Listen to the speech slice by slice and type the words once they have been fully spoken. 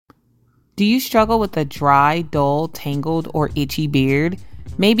Do you struggle with a dry, dull, tangled, or itchy beard?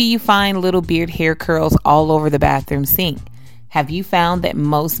 Maybe you find little beard hair curls all over the bathroom sink. Have you found that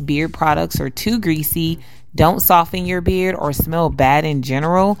most beard products are too greasy, don't soften your beard, or smell bad in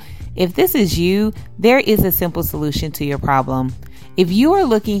general? If this is you, there is a simple solution to your problem. If you are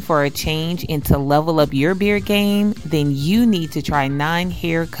looking for a change and to level up your beard game, then you need to try 9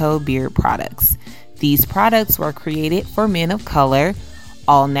 Hair Co. beard products. These products were created for men of color,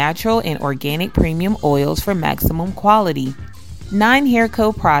 all natural and organic premium oils for maximum quality. 9 Hair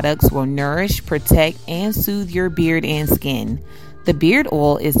Co. products will nourish, protect, and soothe your beard and skin. The beard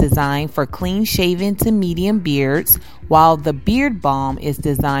oil is designed for clean-shaven to medium beards, while the beard balm is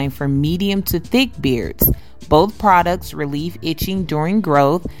designed for medium to thick beards. Both products relieve itching during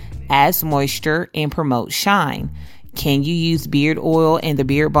growth, adds moisture, and promote shine. Can you use beard oil and the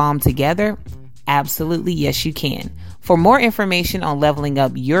beard balm together? Absolutely, yes, you can. For more information on leveling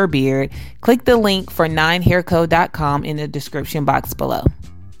up your beard, click the link for 9hairco.com in the description box below.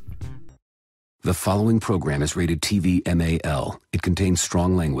 The following program is rated TV MAL. It contains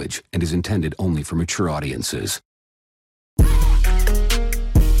strong language and is intended only for mature audiences.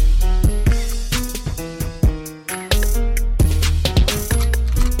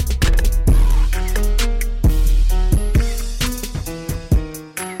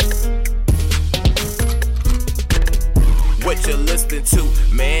 What you listening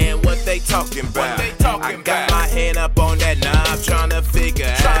to, man? What they talking about? I got my hand up on that knob, trying to figure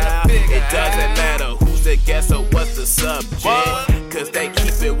out. It doesn't matter who's the guest or what's the subject, cause they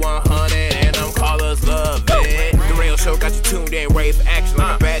keep it 100 and them callers love it. The radio show got you tuned in, ready for action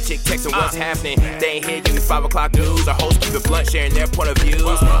like a bad chick texting what's happening. They ain't here, give me 5 o'clock news. Our hosts keep it blunt, sharing their point of views.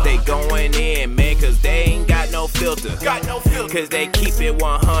 They going in, man, cause they ain't got no filter. Cause they keep it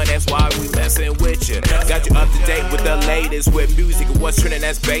 100, that's why we messing with you. Got you up to date with the latest with music and what's trending,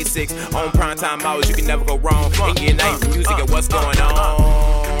 that's basics. On primetime hours, you can never go wrong. And your name for music and what's going on.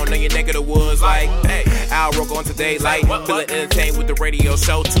 On your neck of the woods, like, hey, Al Roke on today, like, feeling entertained with the radio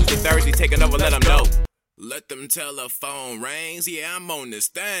show. Tuesday, Thursday, take another, let them know. Let them telephone rings, yeah, I'm on this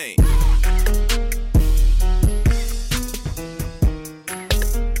thing.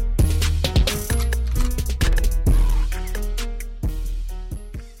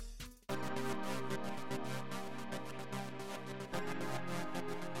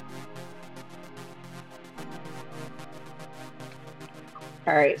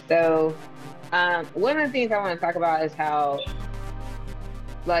 All right, so one of the things I want to talk about is how,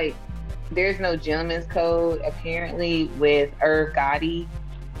 like, there's no gentleman's code apparently with Irv Gotti,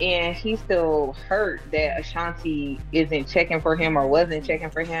 and he's still hurt that Ashanti isn't checking for him or wasn't checking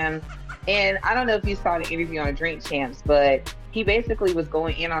for him. And I don't know if you saw the interview on Drink Champs, but he basically was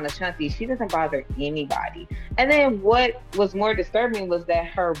going in on Ashanti. She doesn't bother anybody. And then what was more disturbing was that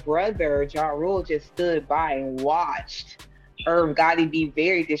her brother, Ja Rule, just stood by and watched Irv Gotti be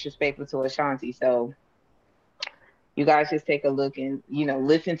very disrespectful to Ashanti. So you guys just take a look and,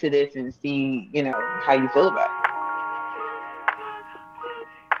 listen to this and see, how you feel about it.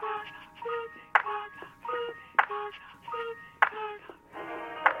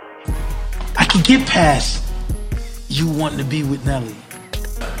 I can get past you wanting to be with Nelly.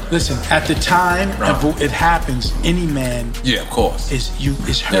 Listen, at the time it happens, any man, of course, is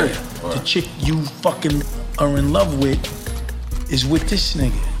hurt. Yeah, right. The chick you fucking are in love with is with this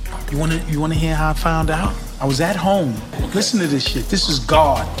nigga. You wanna hear how I found out? I was at home. Listen to this shit. This is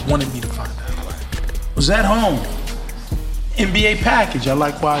God wanted me to find out. I was at home. NBA package. I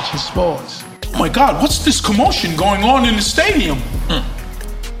like watching sports. Oh my God, what's this commotion going on in the stadium?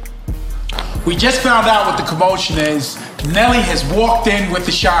 We just found out what the commotion is. Nelly has walked in with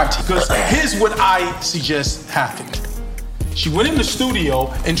Ashanti. Because here's what I suggest happened. She went in the studio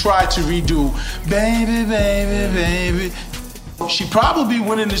and tried to redo Baby, Baby, Baby. She probably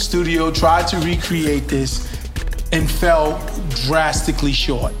went in the studio, tried to recreate this, and fell drastically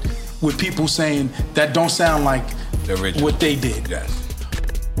short. With people saying that don't sound like what they did. Yes.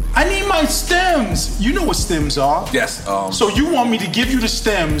 I need my stems. You know what stems are. Yes. So you want me to give you the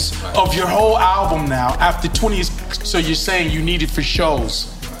stems of your whole album now after 20 years. So you're saying you need it for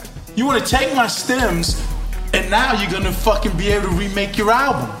shows. Right. You want to take my stems and now you're going to fucking be able to remake your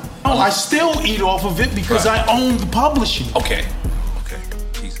album. Oh, I still eat off of it because I own the publishing. Okay.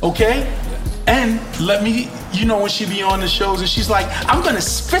 Jesus. Okay? Yes. And let me, when she be on the shows and she's like, I'm going to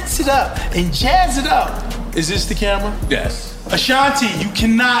spritz it up and jazz it up. Is this the camera? Yes. Ashanti, you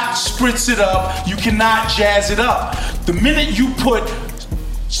cannot spritz it up. You cannot jazz it up. The minute you put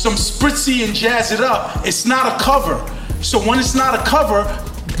some spritzy and jazz it up, it's not a cover. So when it's not a cover,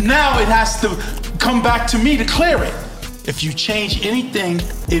 now it has to come back to me to clear it. If you change anything,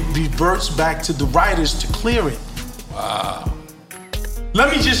 it reverts back to the writers to clear it. Wow.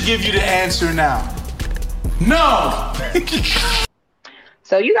 Let me just give you the answer now. No!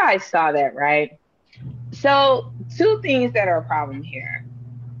 So you guys saw that, right? So two things that are a problem here.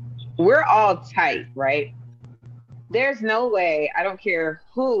 We're all tight, right? There's no way, I don't care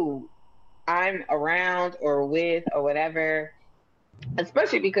who I'm around or with or whatever,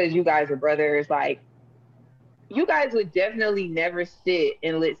 especially because you guys are brothers, like, you guys would definitely never sit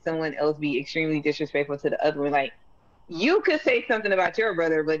and let someone else be extremely disrespectful to the other one. Like, you could say something about your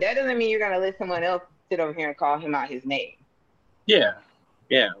brother, but that doesn't mean you're gonna let someone else sit over here and call him out his name. Yeah.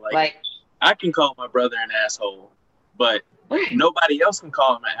 Like I can call my brother an asshole, but nobody else can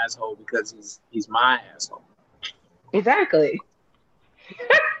call him an asshole because he's my asshole. Exactly.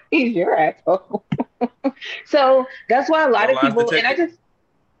 He's your asshole. So that's why a lot of people, and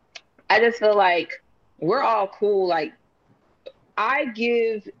I just feel like we're all cool. Like, I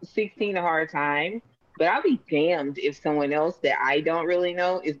give 16 a hard time, but I'll be damned if someone else that I don't really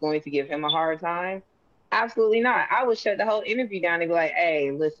know is going to give him a hard time. Absolutely not. I would shut the whole interview down and be like,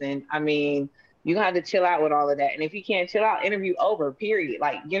 hey, listen, I mean, you're gonna have to chill out with all of that. And if you can't chill out, interview over, period.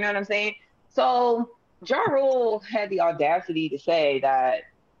 Like, you know what I'm saying? So Ja Rule had the audacity to say that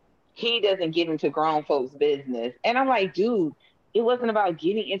he doesn't get into grown folks' business. And I'm like, dude, it wasn't about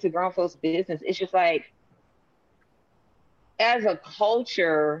getting into grown folks' business. It's just like, as a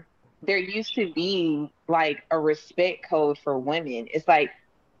culture, there used to be like a respect code for women. It's like,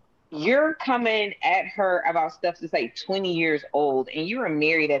 you're coming at her about stuff that's like 20 years old and you were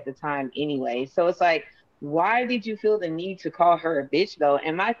married at the time anyway. So it's like, why did you feel the need to call her a bitch though?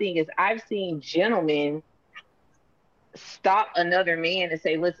 And my thing is, I've seen gentlemen stop another man and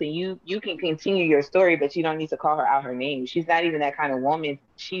say, listen, you can continue your story, but you don't need to call her out her name. She's not even that kind of woman.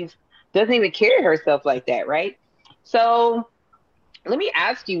 She's doesn't even carry herself like that, right? So let me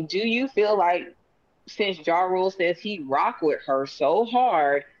ask you, do you feel like, since Ja Rule says he rock with her so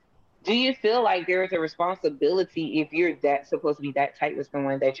hard, do you feel like there is a responsibility, if you're that supposed to be that tight with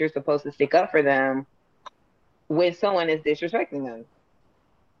someone, that you're supposed to stick up for them when someone is disrespecting them?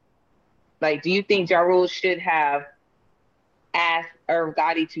 Like, do you think Ja Rule should have asked Irv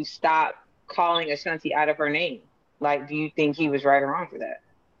Gotti to stop calling Ashanti out of her name? Like, do you think he was right or wrong for that?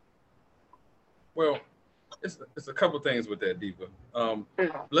 Well, it's a couple things with that, Diva.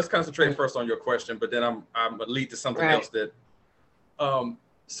 Let's concentrate first on your question, but then I'm gonna lead to something else that.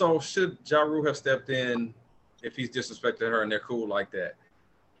 So should Ja Rule have stepped in if he's disrespecting her and they're cool like that?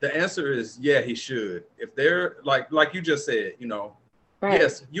 The answer is yeah, he should. If they're like you just said, you know,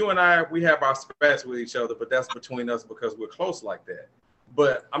 yes, you and I, we have our spats with each other, but that's between us because we're close like that.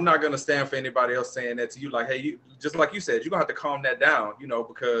 But I'm not gonna stand for anybody else saying that to you. Like, hey, you just like you said, you're gonna have to calm that down, you know,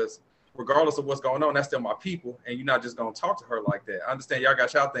 because regardless of what's going on, that's still my people, and you're not just gonna talk to her like that. I understand y'all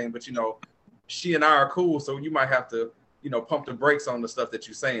got y'all thing, but you know, she and I are cool, so you might have to, you know, pump the brakes on the stuff that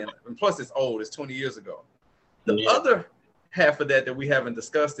you're saying. And plus, it's old; it's 20 years ago. The other half of that we haven't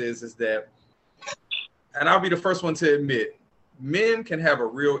discussed is that, and I'll be the first one to admit, men can have a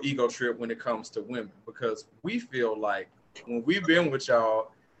real ego trip when it comes to women, because we feel like when we've been with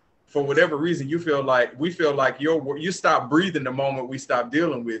y'all, for whatever reason, we feel like you stop breathing the moment we stop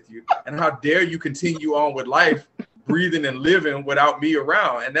dealing with you, and how dare you continue on with life, breathing and living without me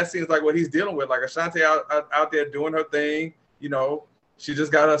around. And that seems like what he's dealing with. Like Ashanti out there doing her thing, you know, she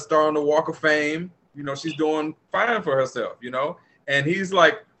just got a star on the Walk of Fame, you know, she's doing fine for herself, you know, and he's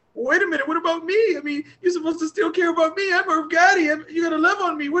like, wait a minute, what about me? I mean, you're supposed to still care about me. I'm Irv Gotti. You gotta love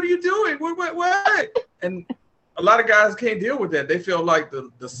on me. What are you doing? What? And a lot of guys can't deal with that. They feel like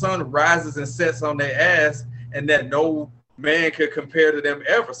the sun rises and sets on their ass, and that no man could compare to them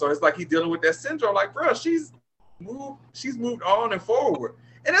ever. So it's like he's dealing with that syndrome. Like, bro, she's moved on and forward.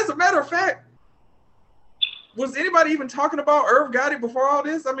 And as a matter of fact, was anybody even talking about Irv Gotti before all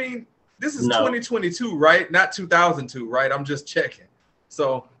this? I mean, this is 2022, right? Not 2002, right? I'm just checking.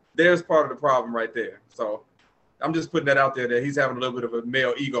 So there's part of the problem right there. So I'm just putting that out there, that he's having a little bit of a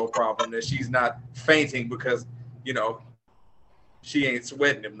male ego problem, that she's not fainting because, you know, she ain't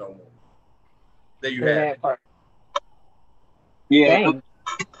sweating him no more. There you have it. Yeah, dang.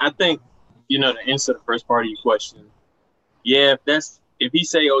 I think, you know, to answer the first part of your question, yeah, if he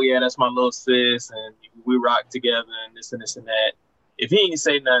say, oh yeah, that's my little sis and we rock together and this and this and that, if he ain't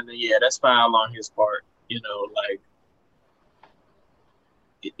say nothing, then yeah, that's foul on his part. You know, like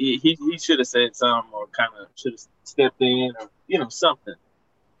he should have said something, or kind of should have stepped in, or, you know, something.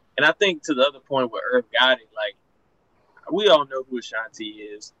 And I think to the other point with Irv Gotti, like, we all know who Ashanti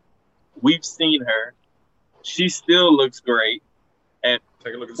is. We've seen her. She still looks great at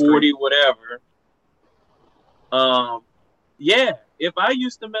 40, whatever. yeah, if I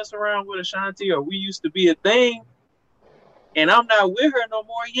used to mess around with Ashanti or we used to be a thing, and I'm not with her no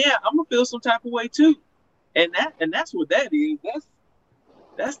more, yeah, I'm gonna feel some type of way too. And that's what that is.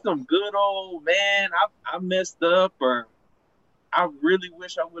 That's some good old man. I messed up, or I really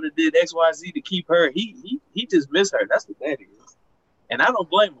wish I would have did XYZ to keep her. He just missed her. That's what that is. And I don't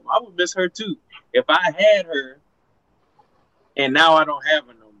blame him. I would miss her too if I had her, and now I don't have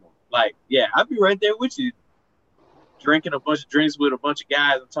her no more. Like, yeah, I'd be right there with you, drinking a bunch of drinks with a bunch of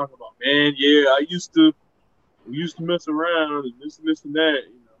guys and talking about, man, yeah, we used to mess around and this and that.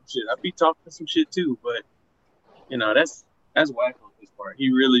 You know, shit. I'd be talking some shit too, but you know, that's whack on his part.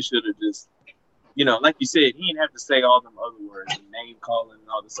 He really should have just, you know, like you said, he didn't have to say all them other words and name calling and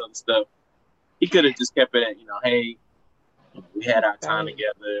all this other stuff. He could have just kept it at, you know, hey, we had our time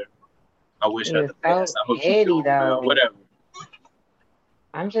together. I wish her the best. I hope she's doing well. Whatever.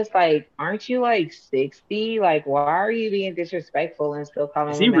 I'm just like, aren't you like 60? Like, why are you being disrespectful and still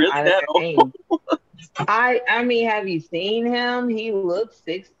calling women really out of their name? I mean, have you seen him? He looks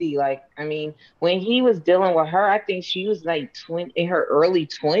 60. Like, I mean, when he was dealing with her, I think she was like in her early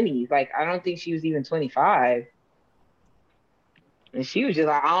 20s. Like, I don't think she was even 25. And she was just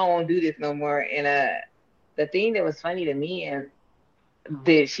like, I don't want to do this no more. And the thing that was funny to me and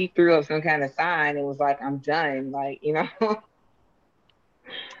that she threw up some kind of sign and was like, I'm done. Like, you know.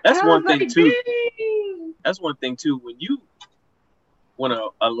 That's one thing too. Dang. That's one thing too. When a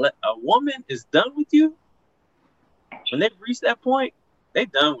woman is done with you, when they've reached that point, they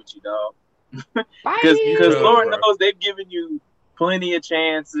done with you, dog. Because Lord knows they've given you plenty of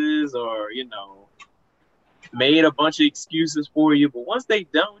chances, or you know, made a bunch of excuses for you. But once they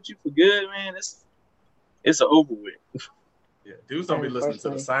done with you for good, man, it's over with. Yeah, dudes don't be listening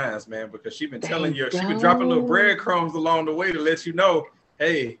to the signs, man, because she been telling you, she been dropping little breadcrumbs along the way to let you know,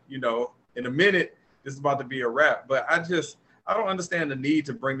 hey, you know, in a minute, this is about to be a wrap. But I don't understand the need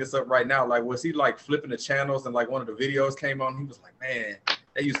to bring this up right now. Like, was he like flipping the channels and like one of the videos came on? He was like, man,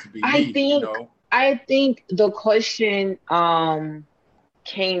 that used to be me, you know? I think the question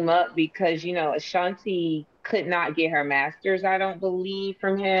came up because, you know, Ashanti could not get her master's, I don't believe,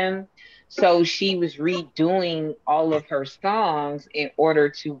 from him. So she was redoing all of her songs in order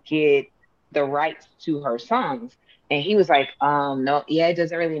to get the rights to her songs. And he was like, no, yeah, it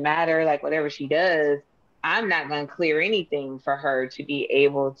doesn't really matter. Like, whatever she does, I'm not going to clear anything for her to be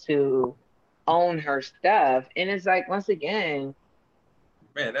able to own her stuff. And it's like, once again,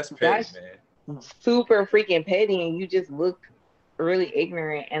 man, that's petty, man. Super freaking petty. And you just look really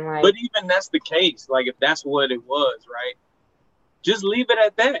ignorant. And like, but even that's the case, like, if that's what it was, right? Just leave it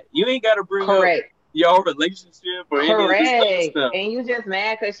at that. You ain't got to bring up your relationship or any of this other stuff. And you just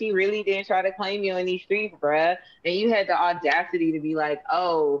mad because she really didn't try to claim you in these streets, bruh. And you had the audacity to be like,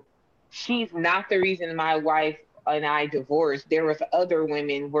 oh, she's not the reason my wife and I divorced. There was other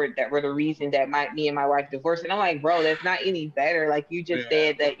women that were the reason that me and my wife divorced. And I'm like, bro, that's not any better. Like, you just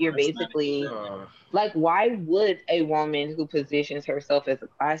said that you're basically like, why would a woman who positions herself as a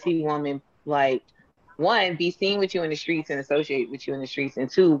classy woman, like, one, be seen with you in the streets and associate with you in the streets, and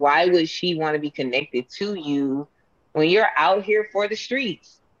two, why would she want to be connected to you when you're out here for the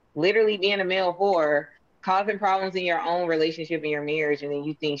streets, literally being a male whore, causing problems in your own relationship and your marriage, and then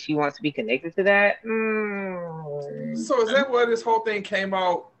you think she wants to be connected to that? So is that where this whole thing came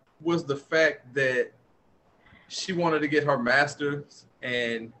out, was the fact that she wanted to get her master's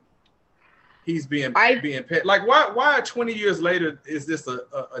and he's being paid? Like, why 20 years later is this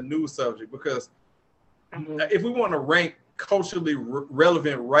a new subject? Because if we want to rank culturally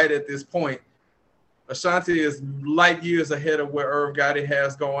relevant right at this point, Ashanti is light years ahead of where Irv Gotti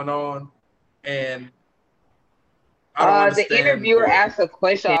has going on. And I don't understand. The interviewer asked a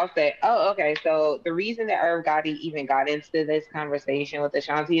question. I'll say, oh, okay. So the reason that Irv Gotti even got into this conversation with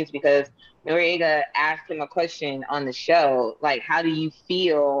Ashanti is because Noriega asked him a question on the show. Like, how do you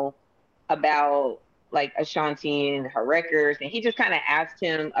feel about like Ashanti and her records? And he just kind of asked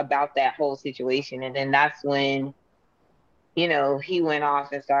him about that whole situation. And then that's when, you know, he went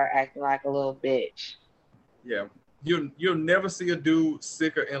off and started acting like a little bitch. Yeah. You'll never see a dude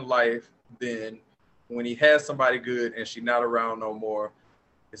sicker in life than when he has somebody good and she's not around no more.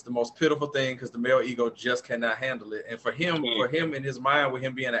 It's the most pitiful thing because the male ego just cannot handle it. And for him in his mind, with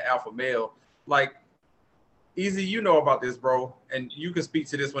him being an alpha male, like, Easy, you know about this, bro, and you can speak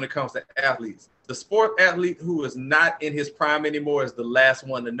to this when it comes to athletes. The sport athlete who is not in his prime anymore is the last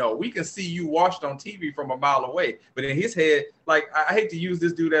one to know. We can see you watched on TV from a mile away, but in his head, like, I hate to use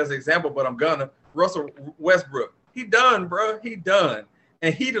this dude as an example, but I'm gonna. Russell Westbrook, he done, bro, he done,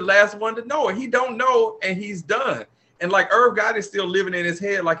 and he the last one to know it. He don't know, and he's done. And like Irv Gotti is still living in his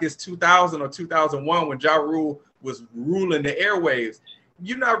head like it's 2000 or 2001 when Ja Rule was ruling the airwaves.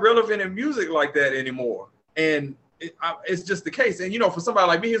 You're not relevant in music like that anymore. And it's just the case. And, for somebody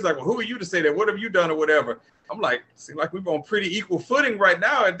like me, he's like, well, who are you to say that? What have you done or whatever? I'm like, seems like we're on pretty equal footing right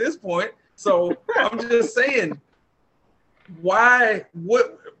now at this point. So I'm just saying, what's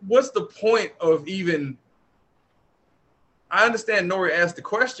the point of even, I understand Nori asked the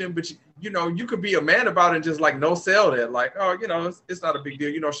question, but you could be a man about it and just like no sell that. Like, oh, it's not a big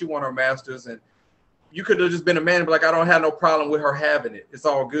deal. She won her masters, and you could have just been a man and be like, I don't have no problem with her having it. It's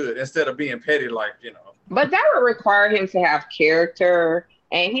all good, instead of being petty, like, But that would require him to have character,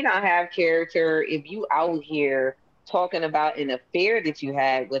 and he don't have character if you out here talking about an affair that you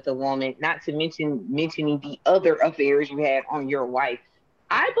had with a woman, not to mentioning the other affairs you had on your wife.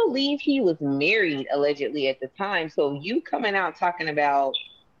 I believe he was married allegedly at the time. So you coming out talking about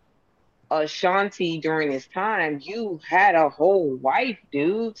Ashanti during this time, you had a whole wife,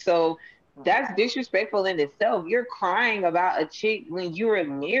 dude. So that's disrespectful in itself. You're crying about a chick when you were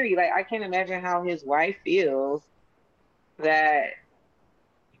married. Like, I can't imagine how his wife feels that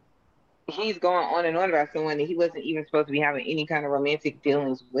he's going on and on about someone that he wasn't even supposed to be having any kind of romantic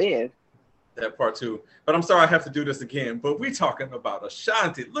feelings with. That part too. But I'm sorry I have to do this again. But we're talking about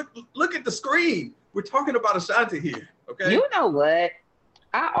Ashanti. Look at the screen. We're talking about Ashanti here. Okay. You know what?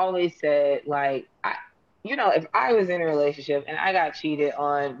 I always said, like, if I was in a relationship and I got cheated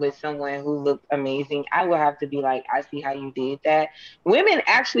on with someone who looked amazing, I would have to be like, I see how you did that. Women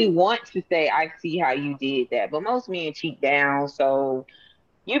actually want to say, I see how you did that. But most men cheat down. So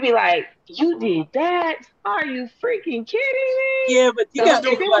you'd be like, you did that? Are you freaking kidding me? Yeah, but you got to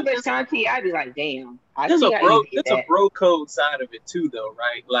if it was Ashanti, I'd be like, damn. There's a bro code side of it too, though,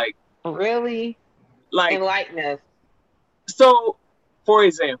 right? Like, really? Like, enlighten us. So, for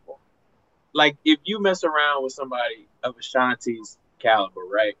example, like if you mess around with somebody of Ashanti's caliber,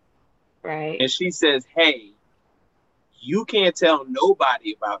 right? Right. And she says, hey, you can't tell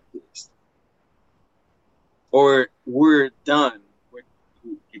nobody about this, or we're done.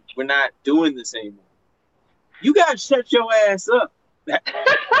 We're not doing this anymore. You gotta shut your ass up.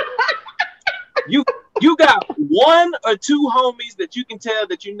 You got one or two homies that you can tell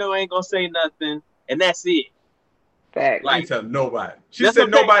that ain't gonna say nothing, and that's it. Fact. Like, tell nobody. She said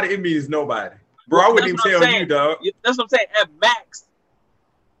nobody. It means nobody. Bro, I wouldn't even tell you, dog. That's what I'm saying. At max,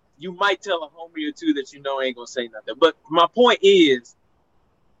 you might tell a homie or two that ain't gonna say nothing. But my point is,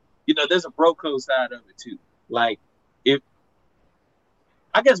 there's a bro code side of it too. Like,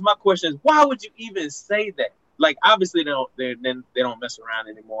 I guess my question is, why would you even say that? Like, obviously they don't mess around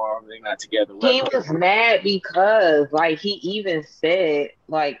anymore. They're not together. He was mad because, like, he even said,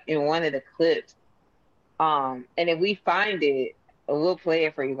 like, in one of the clips, and if we find it, we'll play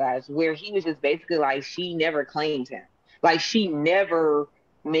it for you guys, where he was just basically like, she never claimed him. Like, she never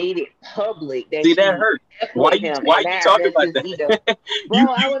made it public that that hurt. Why you talking about that? Bro,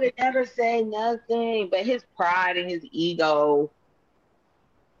 I would have never said nothing. But his pride and his ego,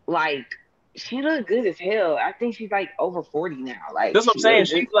 like, she looked good as hell. I think she's like over 40 now. Like, that's what I'm saying.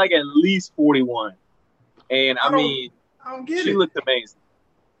 She's like at least 41. And I don't get it. She looked amazing.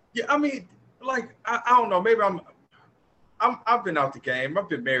 Yeah, I mean, like, I don't know. Maybe I've been out the game. I've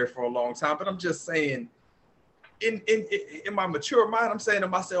been married for a long time, but I'm just saying, in my mature mind, I'm saying to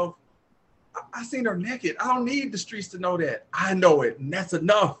myself, I seen her naked. I don't need the streets to know that. I know it, and that's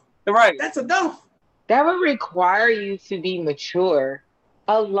enough. Right. That's enough. That would require you to be mature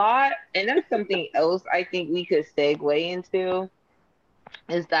a lot. And that's something else I think we could segue into,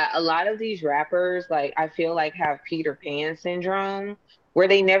 is that a lot of these rappers, like, I feel like have Peter Pan syndrome, where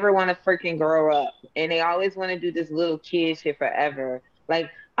they never want to freaking grow up. And they always want to do this little kid shit forever.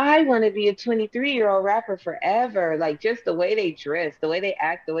 Like, I want to be a 23-year-old rapper forever. Like, just the way they dress, the way they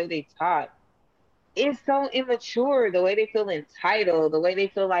act, the way they talk. It's so immature, the way they feel entitled, the way they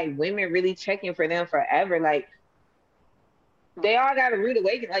feel like women really checking for them forever. Like, they all got a rude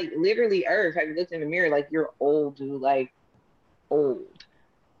awakening. Like, literally, Earth, have you looked in the mirror? Like, you're old, dude. Like, old.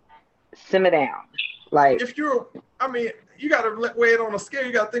 Simmer down. Like, if you're, you got to weigh it on a scale.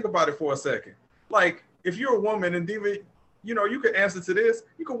 You got to think about it for a second. Like, if you're a woman and Diva, you could answer to this.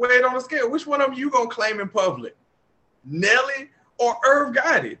 You could weigh it on a scale. Which one of them you going to claim in public? Nelly or Irv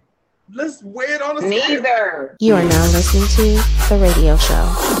Gotti? Let's weigh it on a scale. Neither. You are now listening to The Radio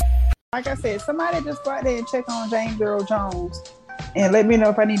Show. Like I said, somebody just go out there and check on James Earl Jones and let me know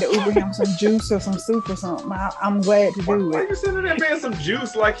if I need to Uber him some juice or some soup or something. I'm glad to do it. Why you sending that man some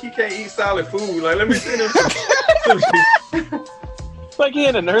juice like he can't eat solid food? Like, let me send him some like he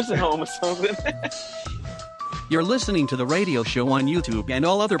in a nursing home or something. You're listening to The Radio Show on YouTube and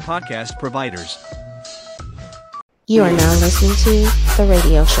all other podcast providers. You are now listening to The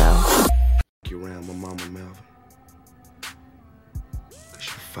Radio Show. You around my mama, Melvin.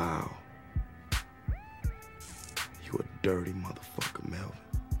 foul. You a dirty motherfucker, Melvin.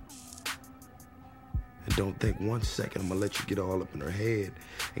 And don't think 1 second I'm gonna let you get all up in her head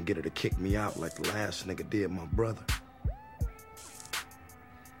and get her to kick me out like the last nigga did my brother.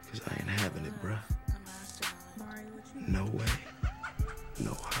 Cause I ain't having it, bruh. No way.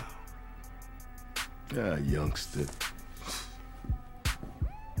 No how. Yeah, youngster.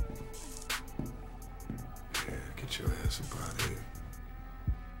 Yeah, get your ass up out of here.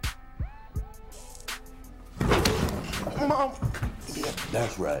 Mom. Yeah,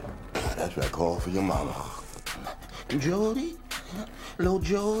 that's right. That's right. Call for your mama. Jody? Little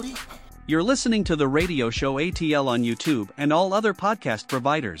Jody? You're listening to the radio show ATL on YouTube and all other podcast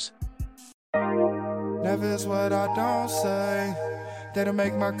providers. Never is what I don't say. They don't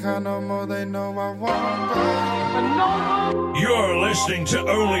make my kind no more, they know I won't break. You're listening to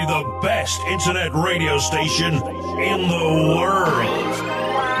only the best internet radio station in the world.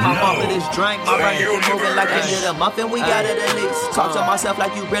 I'm off of this drink, my brain is moving like you did a muffin. We got it at least. Talk to myself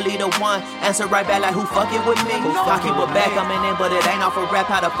like you really the one. Answer right back like who fucking with me? I keep it back, I'm in, but it ain't off a rap.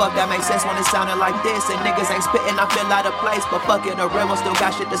 How the fuck that makes sense when it sounded like this? And niggas ain't spitting, I feel out of place. But fuck it, the real one still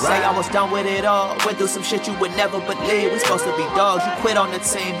got shit to say. I was done with it all. Went through some shit you would never believe. We supposed to be dogs, you quit on the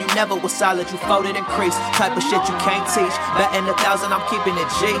team. You never was solid, you folded and creased. Type of shit you can't teach. Betting 1,000, I'm keeping it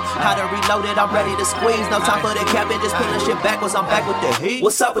G. How to reload it, I'm ready to squeeze. No time for the cabin, just pulling shit backwards. I'm back with the heat.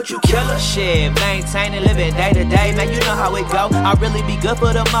 What's up with you, killer? Shit, maintaining, living day to day, man, you know how it go. I really be good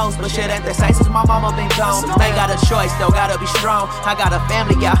for the most, but shit ain't the same since my mama been gone. Ain't got a choice, though, gotta be strong. I got a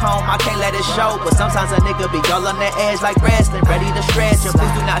family at home, I can't let it show. But sometimes a nigga be all on the edge like wrestling, ready to stretch. And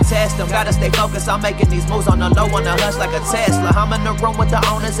please do not test them, gotta stay focused. I'm making these moves on the low, on the hush like a Tesla. I'm in the room with the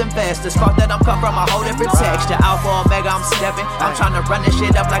owners, investors. Fuck that, I'm come from a whole different texture. Alpha, Omega, I'm stepping. I'm trying to run this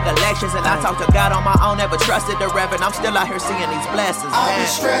shit up like elections. And I talk to God on my own, never trusted the reverend. I'm still out here seeing these blessings, man. I be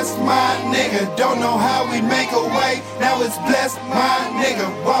stressed, my nigga, don't know how we make a way. Now it's blessed, my nigga,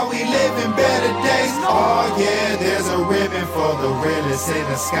 while we live in better days. Oh yeah, there's a ribbon for the realest in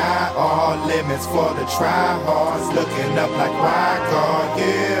the sky. All limits for the tryhards, looking up like Wyckoff,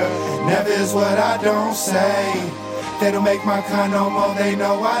 yeah. Never is what I don't say. They don't make my kind no more, they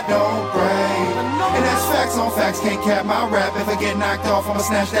know I don't break. And that's facts on facts, can't cap my rap. If I get knocked off, I'ma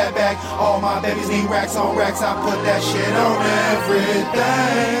snatch that back. All my babies need racks on racks, I put that shit on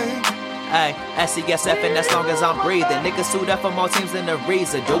everything. Ay, SCSF and as long as I'm breathing. Niggas suit up for more teams than the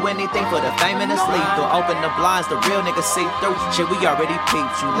reason. Do anything for the fame and it's lethal. Open the blinds, the real niggas see through. Shit, we already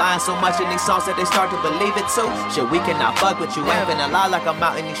peeped. You lying so much in these songs that they start to believe it too. Shit, we cannot fuck with you. Ain't finna lie like I'm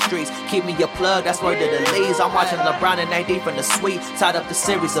out in these streets. Keep me a plug, that's word to the leads. I'm watching LeBron and AD from the suite. Tied up the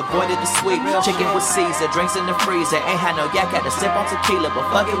series, avoided the sweep. Chicken with Caesar, drinks in the freezer. Ain't had no yak, had to sip on tequila, but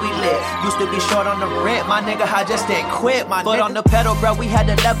fuck it, we lit. Used to be short on the rent, my nigga, I just didn't quit. My foot on the pedal, bro, we had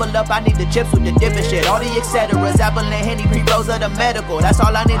to level up. I need the chips with the dipping shit, all the etceteras. Apple and Henny, pre-rolls of the medical. That's all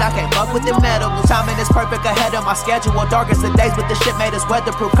I need, I can't fuck with the medical. Timing is perfect ahead of my schedule. Darkest of days, but the shit made us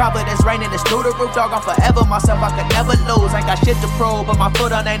weatherproof. Confidence raining, it's through the roof. Dog, I'm forever myself, I could never lose. Ain't got shit to prove, but my foot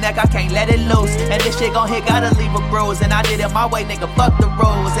on their neck, I can't let it loose. And this shit gon' hit, gotta leave a bruise. And I did it my way, nigga, fuck the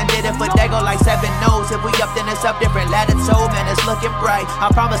rules. And did it for Dago like 7 news. If we up, then it's up, different latitude. Man, it's looking bright. I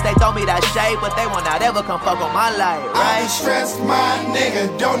promise they throw me that shade, but they will not ever come fuck on my life, right? I be stressed, my nigga,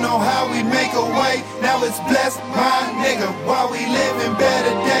 don't know how we make a way. Now it's blessed, my nigga, while we live in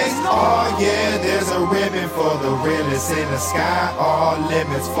better days. Oh yeah, there's a ribbon for the realest in the sky. All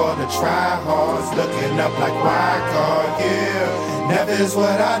limits for the tryhards, looking up like Wyckoff, yeah. Never is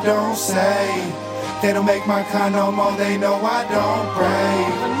what I don't say. They don't make my kind no more, they know I don't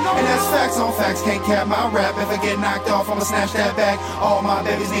break. And that's facts on facts, can't cap my rap. If I get knocked off, I'ma snatch that back. All my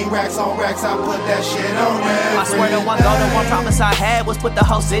babies need racks on racks, I put that shit on everything. I swear the one goal, the one promise I had was put the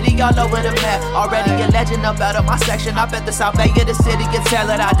whole city all over the map. Already a legend up out of my section. I bet the South Bay of the city can tell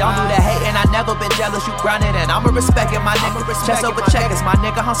it. I don't do the hating, I never been jealous. You grinding and I'ma respect it, my nigga. Chest over checkers, my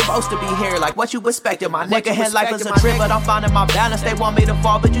nigga, I'm supposed to be here. Like what you expected, my nigga. His life is a trip, but I'm finding my balance. They want me to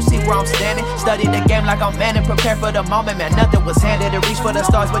fall, but you see where I'm standing. Study the game like I'm manning, prepare for the moment, man. Nothing was handed to reach for the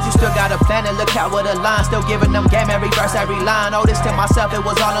stars, but you still got a plan and look out with a line. Still giving them game every verse, every line. Oh, this to myself, it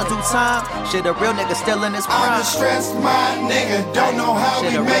was all in due time. Shit, a real nigga still in his prime. I be stressed, my nigga, don't know how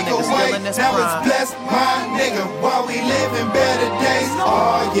we make a way. Now it's blessed, my nigga, while we live in better days.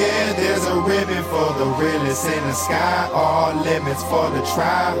 Oh yeah, there's a ribbon for the realest in the sky. All limits for the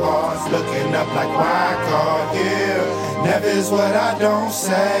tryhards, looking up like Wyckoff, yeah. Never is what I don't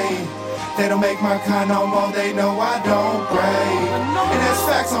say. They don't make my kind no more, they know I don't break. And that's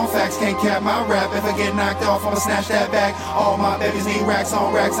facts on facts, can't cap my rap. If I get knocked off, I'ma snatch that back. All my babies need racks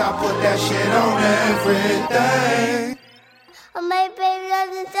on racks, I put that shit on everything. Oh, my baby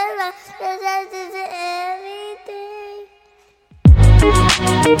doesn't tell me everything.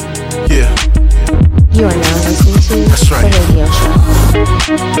 Yeah. You are now listening to That's right. The Radio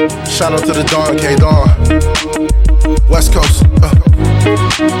Show. Shout out to the Dawn, K Dawn. West Coast.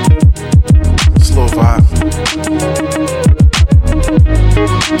 Slow vibe.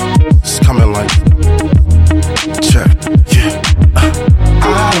 It's coming like check. Yeah. I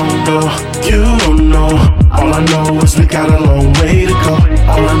don't know, you don't know. All I know is we got a long way to go.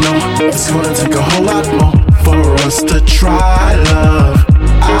 All I know it's gonna take a whole lot more for us to try love.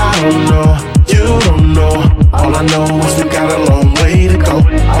 I don't know, you don't know. All I know is we got a long way to go.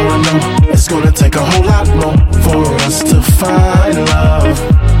 All I know it's gonna take a whole lot more for us to find love.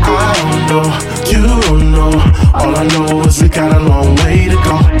 I don't know, you don't know. All I know is we got a long way to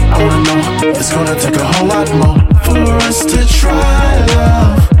go. All I know it's gonna take a whole lot more for us to try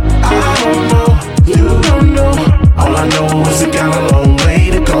love. I don't know, you don't know. All I know is we got a long way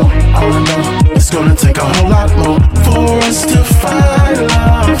to go. All I know it's gonna take a whole lot more for us to find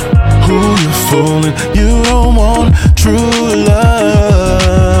love. Who you fooling? You don't want true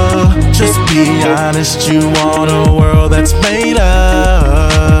love. Just be honest, you want a world that's made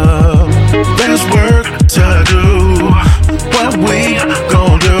up. There's work to do. What we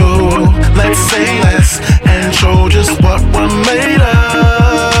gon' do? Let's say less and show just what we're made of.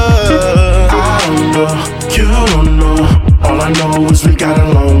 I don't know, you don't know. All I know is we got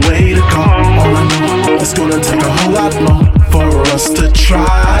a long way to go. All I know it's gonna take a whole lot more for us to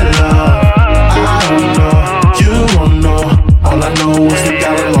try love. I don't know, you don't know. All I know is we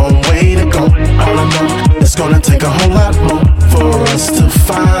got a long way to go. All I know it's gonna take a whole lot more for us to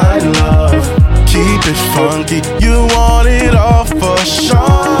find love. Keep it funky, you want it all for sure.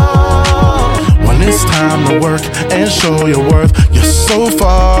 When it's time to work and show your worth, you're so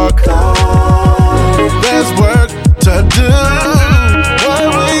far gone. There's work to do. What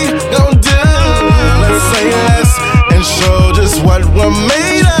we gon' do? Let's say less and show just what we're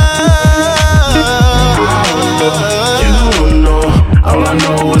made of. You don't know. All I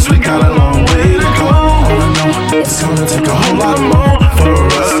know is we got a long way to go. All I know it's gonna take a whole lot more for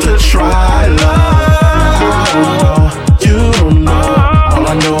us to try love. I don't know, you don't know. All I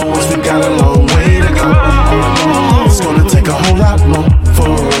know is we got a long way to go. All I know it's gonna take a whole lot more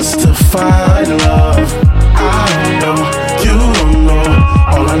for us to find love. I don't know, you don't know.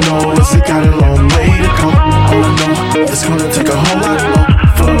 All I know is we got a long way to go. All I know it's gonna take a whole lot more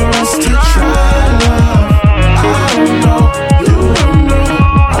for us to try love. I don't know, you don't know.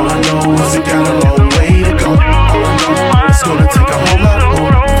 All I know is we got a long way to go. All I know it's gonna take a whole lot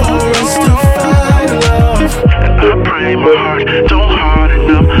more for us to find love. I pray my heart don't harden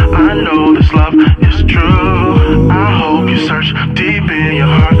up. I know this love is true. I hope you search deep in your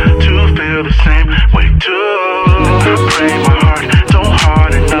heart to feel the same way too. I pray my heart don't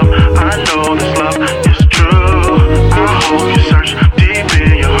harden up. I know this love is true. I hope you search deep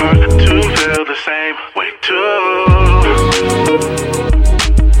in your heart to feel the same way too.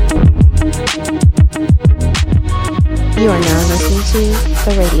 You are now listening to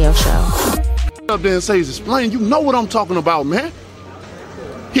The Radio Show. Up there and say he's explaining. You know what I'm talking about, man.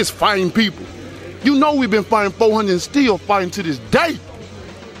 He's fighting people. You know we've been fighting 400 and still fighting to this day.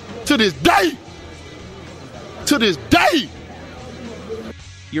 To this day. To this day.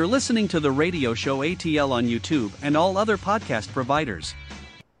 You're listening to The Radio Show ATL on YouTube and all other podcast providers.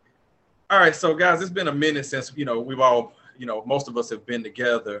 All right, so guys, it's been a minute since, we've all, most of us have been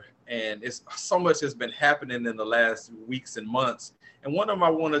together, and it's so much has been happening in the last weeks and months. And one of them I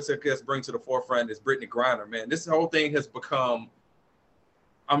wanted to just bring to the forefront is Brittany Griner, man. This whole thing has become,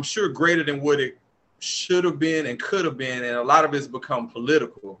 I'm sure, greater than what it should have been and could have been, and a lot of it's become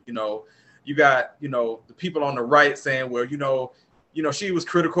political. You got, the people on the right saying, well, she was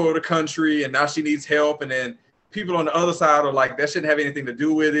critical of the country and now she needs help, and then people on the other side are like, that shouldn't have anything to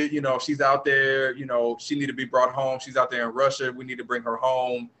do with it. She's out there, she need to be brought home. She's out there in Russia. We need to bring her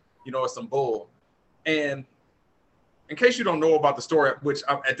home. It's some bull. And in case you don't know about the story, which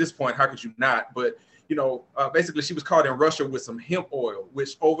at this point, how could you not? But, basically she was caught in Russia with some hemp oil,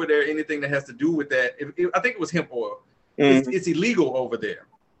 which over there, anything that has to do with that, I think it was hemp oil. Mm-hmm. It's illegal over there.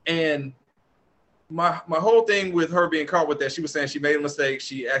 And my whole thing with her being caught with that, she was saying she made a mistake.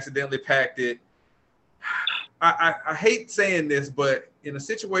 She accidentally packed it. I hate saying this, but in a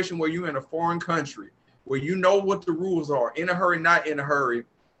situation where you're in a foreign country, where you know what the rules are, in a hurry, not in a hurry,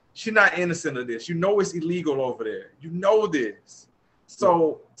 she's not innocent of this. It's illegal over there. You know this.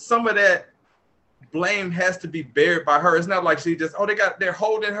 So some of that blame has to be bared by her. It's not like she just, they're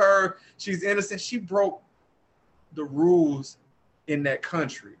holding her. She's innocent. She broke the rules in that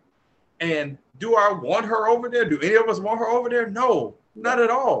country. And do I want her over there? Do any of us want her over there? No, not at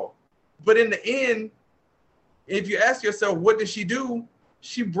all. But in the end, if you ask yourself, what did she do?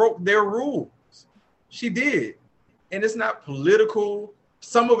 She broke their rules. She did. And it's not political.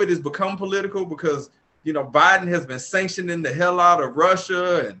 Some of it has become political because, Biden has been sanctioning the hell out of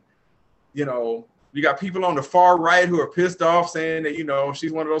Russia. And, you got people on the far right who are pissed off saying that,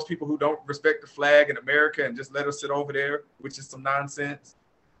 she's one of those people who don't respect the flag in America and just let her sit over there, which is some nonsense.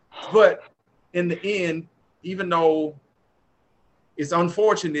 But in the end, even though it's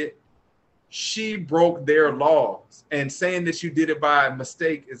unfortunate, she broke their laws. And saying that you did it by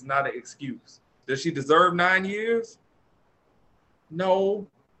mistake is not an excuse. Does she deserve 9 years? No.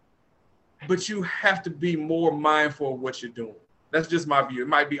 But you have to be more mindful of what you're doing. That's just my view. It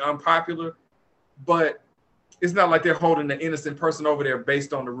might be unpopular, but it's not like they're holding an innocent person over there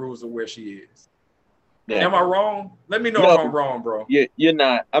based on the rules of where she is. Yeah. Am I wrong? Let me know if I'm wrong, bro. You're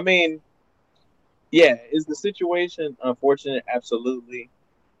not. I mean, yeah, is the situation unfortunate? Absolutely.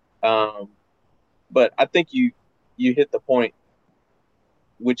 But I think you hit the point,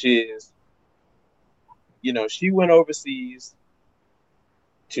 which is, she went overseas.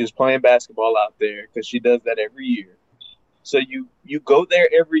 She was playing basketball out there because she does that every year. So you go there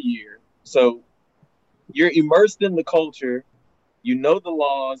every year. So you're immersed in the culture. You know the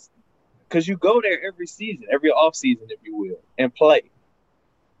laws because you go there every season, every off season, if you will, and play.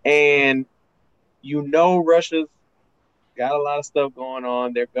 And Russia's got a lot of stuff going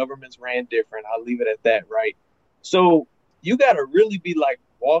on. Their governments ran different. I'll leave it at that, right? So you got to really be like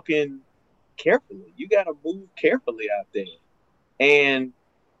walking carefully. You got to move carefully out there. And,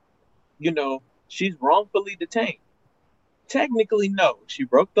 she's wrongfully detained. Technically, no. She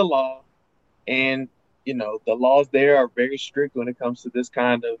broke the law. And, the laws there are very strict when it comes to this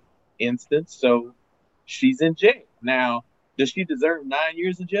kind of instance. So she's in jail. Now, does she deserve 9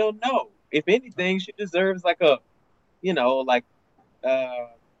 years in jail? No. If anything, she deserves like a fine,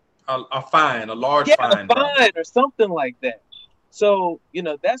 a large fine. A fine or something like that. So,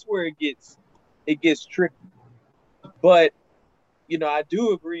 that's where it gets tricky. But, I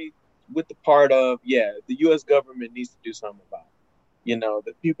do agree with the part of, the U.S. government needs to do something about it.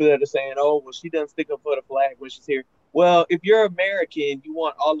 The people that are saying, oh, well, she doesn't stick up for the flag when she's here. Well, if you're American, you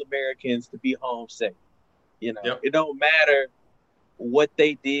want all Americans to be home safe. It don't matter what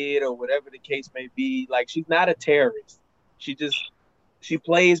they did or whatever the case may be. Like, she's not a terrorist. She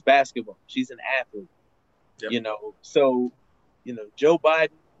plays basketball. She's an athlete. Yep. So, Joe Biden,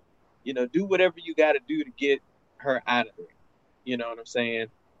 do whatever you got to do to get her out of there. You know what I'm saying?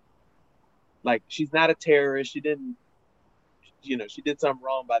 Like, she's not a terrorist. She didn't, she did something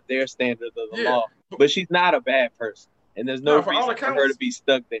wrong by their standards of the law, but she's not a bad person. And there's no reason for her to be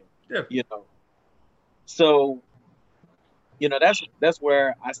stuck there, So, that's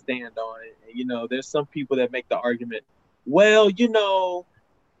where I stand on it. And, there's some people that make the argument, well,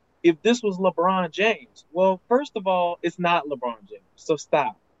 if this was LeBron James, well, first of all, it's not LeBron James. So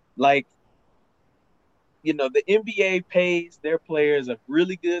stop. Like, the NBA pays their players a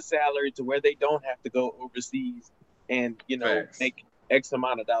really good salary to where they don't have to go overseas and, make X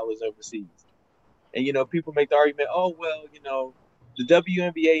amount of dollars overseas. And, people make the argument, oh, well, the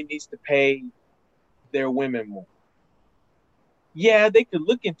WNBA needs to pay their women more. Yeah, they could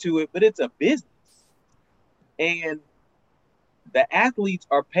look into it, but it's a business. And the athletes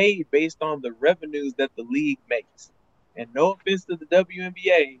are paid based on the revenues that the league makes. And no offense to the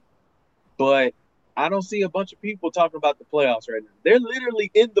WNBA, but I don't see a bunch of people talking about the playoffs right now. They're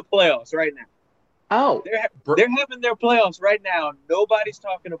literally in the playoffs right now. Oh. They're having their playoffs right now. Nobody's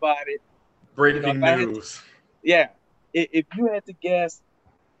talking about it. Breaking news. If you had to guess,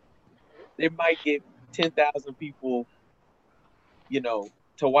 they might get 10,000 people, to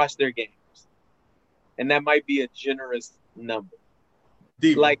watch their games. And that might be a generous number.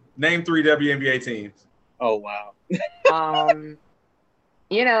 Name 3 WNBA teams. Oh, wow.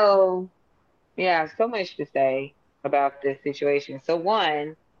 So much to say about this situation. So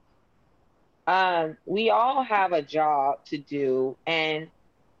one, we all have a job to do, and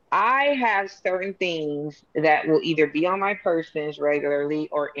I have certain things that will either be on my persons regularly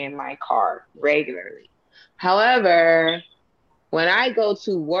or in my car regularly. However, when I go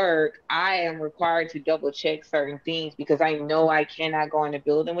to work, I am required to double check certain things because I know I cannot go in the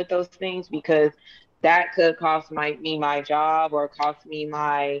building with those things because that could cost me my job or cost me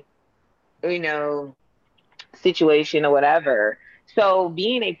my, situation or whatever. So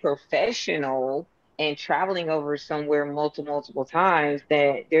being a professional and traveling over somewhere multiple times,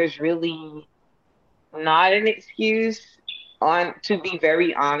 that there's really not an excuse to be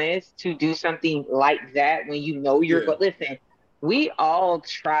very honest, to do something like that when you're, but listen, we all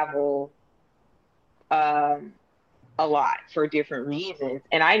travel a lot for different reasons.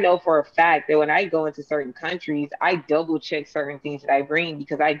 And I know for a fact that when I go into certain countries, I double check certain things that I bring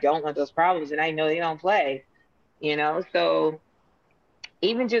because I don't want those problems and I know they don't play, you know? So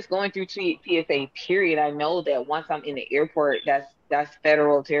even just going through TSA period, I know that once I'm in the airport, that's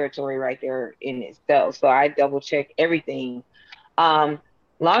federal territory right there in itself. So I double check everything. Um,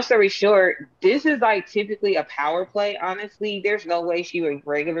 Long story short, this is like typically a power play. Honestly, there's no way she would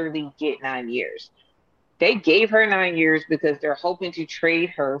regularly get 9 years. They gave her 9 years because they're hoping to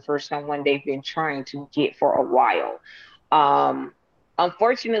trade her for someone they've been trying to get for a while. Um,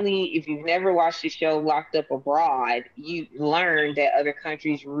 Unfortunately, if you've never watched the show Locked Up Abroad, you learn that other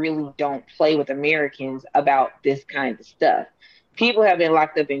countries really don't play with Americans about this kind of stuff. People have been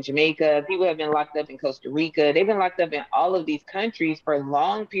locked up in Jamaica, people have been locked up in Costa Rica, they've been locked up in all of these countries for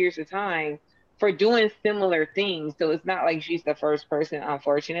long periods of time for doing similar things. So it's not like she's the first person,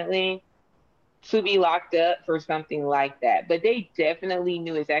 unfortunately, to be locked up for something like that. But they definitely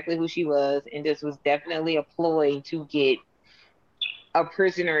knew exactly who she was, and this was definitely a ploy to get a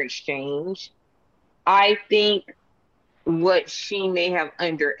prisoner exchange. I think what she may have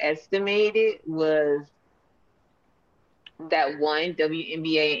underestimated was that one,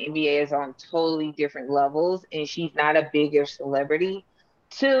 WNBA and NBA is on totally different levels, and she's not a bigger celebrity.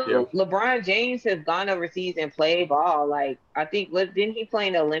 Two, Yeah. LeBron James has gone overseas and played ball. Like I think, what didn't he play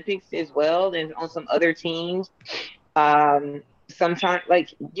in the Olympics as well, and on some other teams? Sometimes,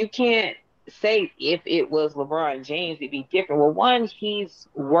 like you can't say if it was LeBron James, it'd be different. Well, one, he's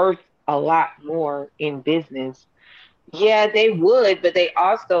worth a lot more in business. Yeah, they would, but they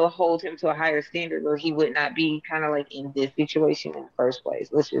also hold him to a higher standard where he would not be kind of like in this situation in the first place.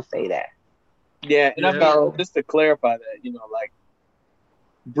 Let's just say that. Yeah, and I mean, So, just to clarify that, like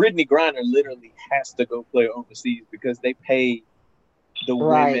Brittany Griner literally has to go play overseas because they pay the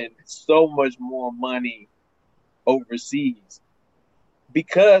right. women so much more money overseas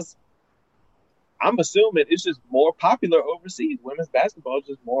because I'm assuming it's just more popular overseas. Women's basketball is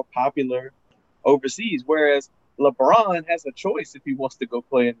just more popular overseas, whereas LeBron has a choice if he wants to go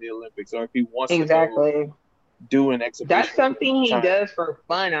play in the Olympics or if he wants to go Exactly. do an exhibition. That's something he China. does for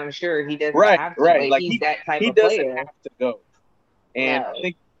fun, I'm sure. He doesn't Right, have to, right. but Like he's that type he of doesn't player. have to go. And I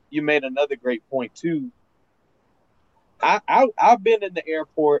think you made another great point too. I've been in the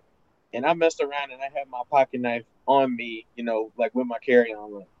airport and I messed around and I had my pocket knife on me, like with my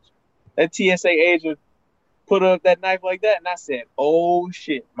carry-on luggage. That TSA agent put up that knife like that, and I said, "Oh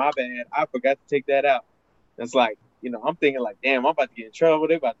shit, my bad. I forgot to take that out." It's like, I'm thinking like, "Damn, I'm about to get in trouble.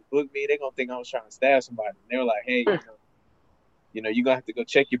 They about to book me. They gonna think I was trying to stab somebody." And they were like, "Hey, you're gonna have to go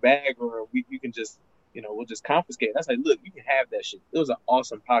check your bag, or you can just, we'll just confiscate." I was like, "Look, you can have that shit. It was an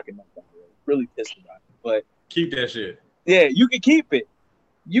awesome pocket knife. I was really pissed about it, but keep that shit. Yeah, you can keep it.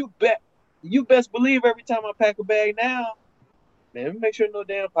 You bet. You best believe every time I pack a bag now, man, make sure no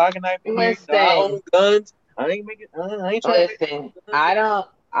damn pocket knife in here. I own guns. I ain't trying Listen,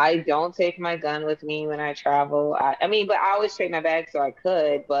 I don't take my gun with me when I travel. I mean, but I always take my bag so I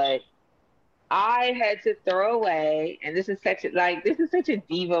could, but I had to throw away, and this is such a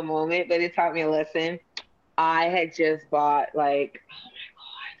diva moment, but it taught me a lesson. I had just bought like, oh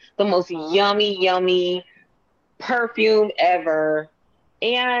my God, the most yummy perfume ever.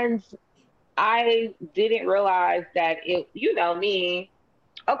 And I didn't realize that you know me,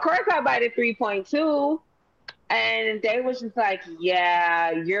 of course I bought it 3.2. And they was just like,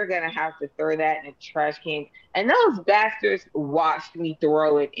 yeah, you're going to have to throw that in the trash can. And those bastards watched me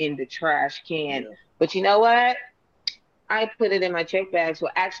throw it in the trash can. Yeah. But you know what? I put it in my check bag. So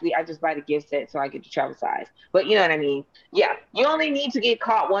actually, I just buy the gift set so I get the travel size. But you know what I mean? Yeah, you only need to get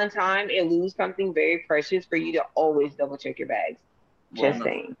caught one time and lose something very precious for you to always double check your bags. Just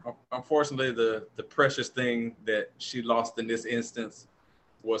saying. Unfortunately, the precious thing that she lost in this instance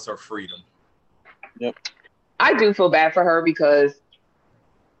was her freedom. Yep. I do feel bad for her because,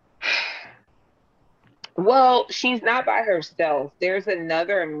 well, she's not by herself. There's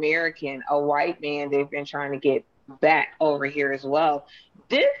another American, a white man they've been trying to get back over here as well.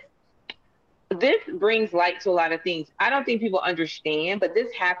 This brings light to a lot of things. I don't think people understand, but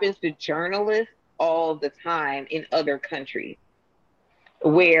this happens to journalists all the time in other countries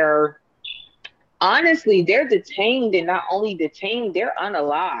where honestly they're detained, and not only detained, they're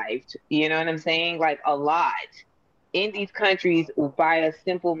unalived. You know what I'm saying? Like a lot in these countries by a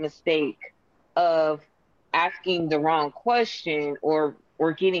simple mistake of asking the wrong question or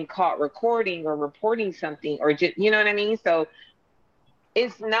getting caught recording or reporting something, or just, you know what I mean? So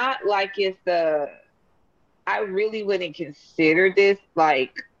it's not like I really wouldn't consider this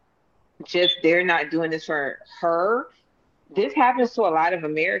like just they're not doing this for her. This happens to a lot of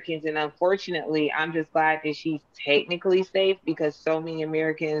Americans, and unfortunately, I'm just glad that she's technically safe because so many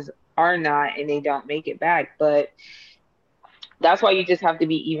Americans are not and they don't make it back. But that's why you just have to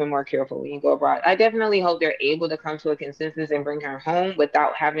be even more careful when you go abroad. I definitely hope they're able to come to a consensus and bring her home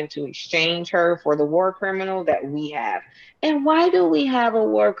without having to exchange her for the war criminal that we have. And why do we have a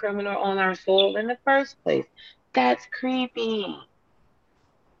war criminal on our soil in the first place? That's creepy.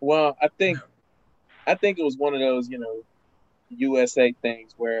 Well, I think it was one of those, USA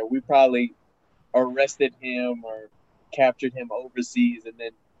things where we probably arrested him or captured him overseas and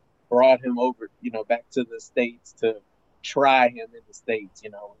then brought him over, back to the States to try him in the States,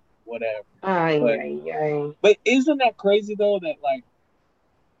 whatever. But isn't that crazy though that like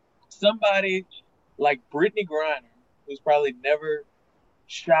somebody like Brittany Griner, who's probably never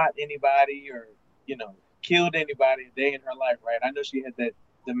shot anybody or, killed anybody a day in her life, right? I know she had that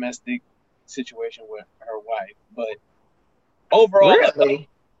domestic situation with her wife, but overall,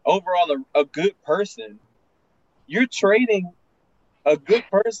 a good person. You're trading a good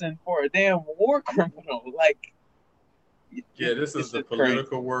person for a damn war criminal. Like, yeah, this is the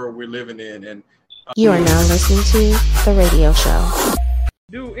political world we're living in, and you are now listening to The Radio Show.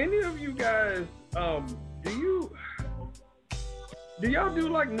 Do any of you guys, do y'all do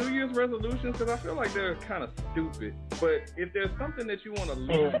like New Year's resolutions? Because I feel like they're kind of stupid. But if there's something that you want to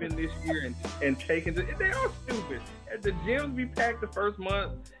leave in this year and take into, they are stupid. At the gyms be packed the first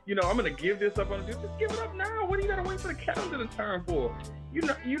month. I'm gonna give this up on the gym. Just give it up now. What do you gotta wait for the calendar to turn for? You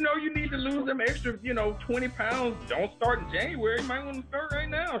need to lose them extra, 20 pounds. Don't start in January. You might want to start right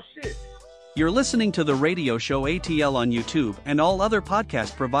now. Shit. You're listening to the radio show ATL on YouTube and all other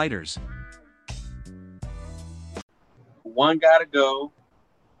podcast providers. One gotta go.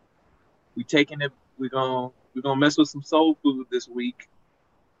 We're gonna mess with some soul food this week.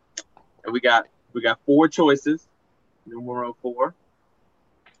 And we got 4 choices. Numero 4.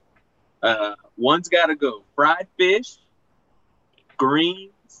 One's gotta go. Fried fish,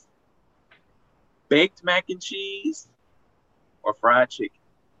 greens, baked mac and cheese, or fried chicken.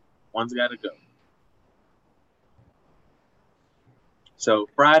 One's gotta go. So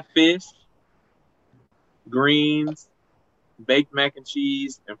fried fish, greens, baked mac and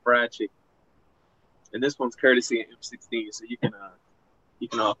cheese, and fried chicken. And this one's courtesy of M16, so you can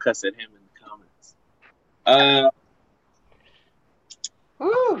all cuss at him in the comments.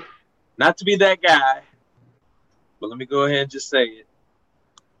 Not to be that guy, but let me go ahead and just say it.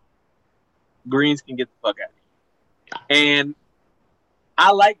 Greens can get the fuck out of here. And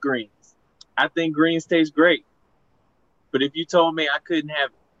I like greens. I think greens taste great. But if you told me I couldn't have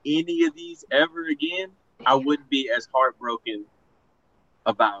any of these ever again, I wouldn't be as heartbroken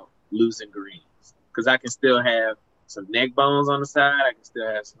about losing greens. Because I can still have some neck bones on the side. I can still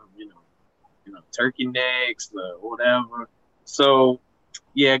have some, turkey necks, whatever. So,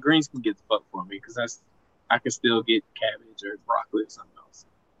 yeah, greens can get the fuck for me because I can still get cabbage or broccoli or something else.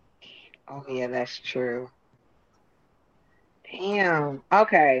 Oh, yeah, that's true. Damn.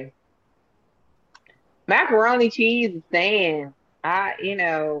 Okay. Macaroni cheese is saying,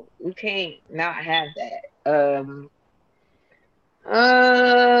 we can't not have that. I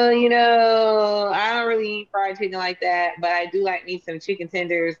don't really eat fried chicken like that, but I do like me some chicken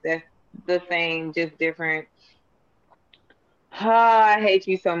tenders. That's the same, just different. I hate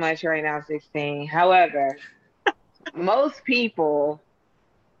you so much right now, 16. However, most people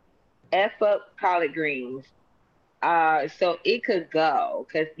F up collard greens. So it could go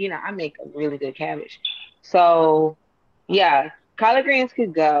because, I make a really good cabbage. So, yeah, collard greens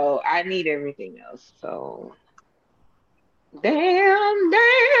could go. I need everything else. So, damn.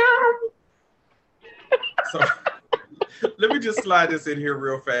 So, let me just slide this in here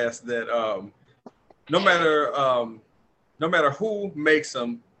real fast that no matter who makes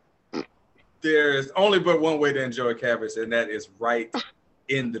them, there's only but one way to enjoy cabbage, and that is right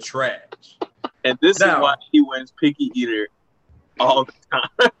in the trash. And this is why he wins picky eater all the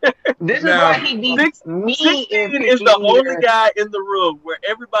time. This is why he beats me. 16 is the only guy in the room where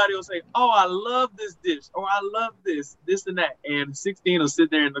everybody will say, "Oh, I love this dish," or "I love this and that," and 16 will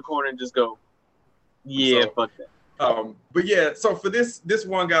sit there in the corner and just go, "Yeah, fuck that." But yeah, so for this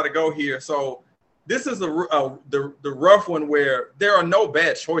one got to go here. So this is the rough one where there are no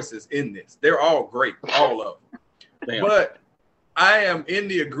bad choices in this. They're all great, all of them. Damn. But I am in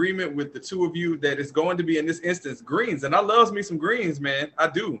the agreement with the two of you that it's going to be, in this instance, greens. And I love me some greens, man. I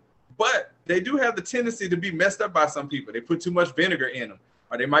do. But they do have the tendency to be messed up by some people. They put too much vinegar in them,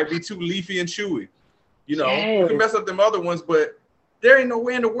 or they might be too leafy and chewy. You can mess up them other ones, but there ain't no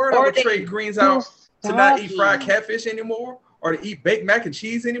way in the world I would trade greens out to not eat fried catfish anymore, or to eat baked mac and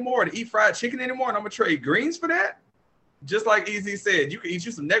cheese anymore, or to eat fried chicken anymore, and I'm going to trade greens for that? just like Easy said, you can eat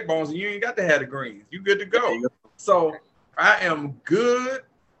you some neck bones and you ain't got to have the greens. You good to go. So I am good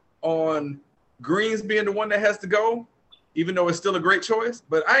on greens being the one that has to go, even though it's still a great choice.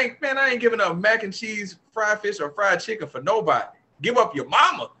 But I ain't giving up mac and cheese, fried fish, or fried chicken for nobody. Give up your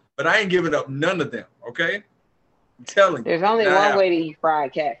mama, but I ain't giving up none of them. Okay, I'm telling you. There's only one way to eat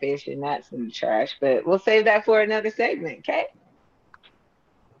fried catfish, and that's in the trash. But we'll save that for another segment. Okay.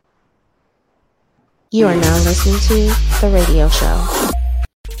 You are now listening to The Radio Show.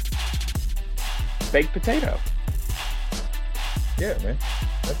 Baked potato. Yeah, man.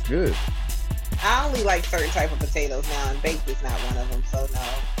 That's good. I only like certain type of potatoes now, and baked is not one of them, so no.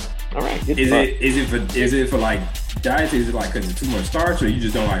 All right. Is it for like diet? Is it like because it's too much starch, or you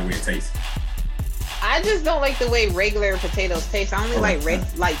just don't like the way it tastes? I just don't like the way regular potatoes taste. I only like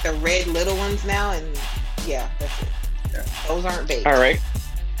the red little ones now, and yeah, that's it. Yeah. Those aren't baked. All right.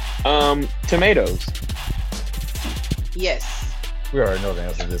 Tomatoes. Yes. We already know the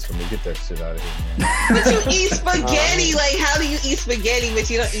answer to this for me. Get that shit out of here, man. But you eat spaghetti. Like, how do you eat spaghetti but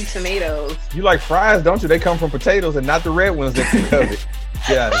you don't eat tomatoes? You like fries, don't you? They come from potatoes and not the red ones that you covered.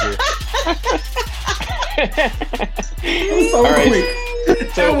 Get out of here. So all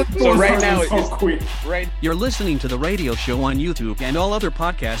quick. So right now, so quick. Right. You're listening to The Radio Show on YouTube and all other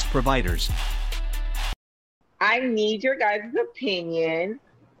podcast providers. I need your guys' opinion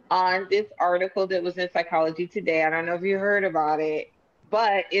on this article that was in Psychology Today. I don't know if you heard about it,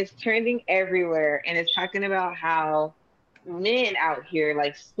 but it's trending everywhere. And it's talking about how men out here,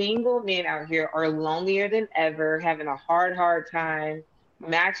 like single men out here, are lonelier than ever, having a hard time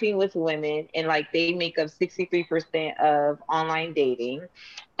matching with women. And like they make up 63% of online dating.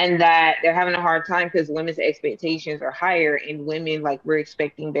 And that they're having a hard time because women's expectations are higher. And women, like, we're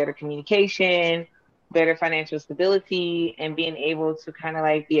expecting better communication, better financial stability, and being able to kind of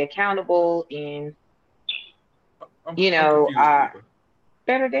like be accountable and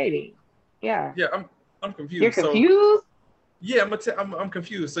better dating. Yeah. Yeah, I'm confused. You're confused? I'm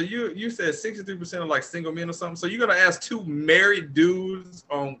confused. So you said 63% of like single men or something. So you're gonna ask two married dudes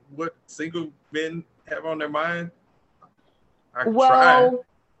on what single men have on their mind?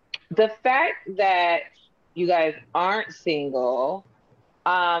 The fact that you guys aren't single,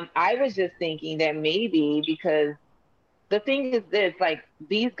 I was just thinking that maybe because the thing is this, like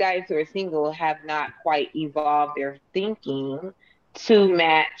these guys who are single have not quite evolved their thinking to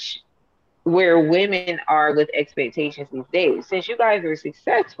match where women are with expectations these days. Since you guys are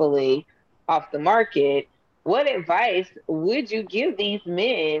successfully off the market, what advice would you give these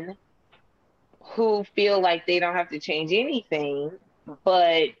men who feel like they don't have to change anything,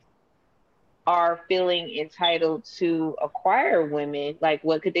 but are feeling entitled to acquire women? Like,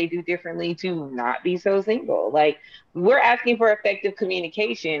 what could they do differently to not be so single? Like, we're asking for effective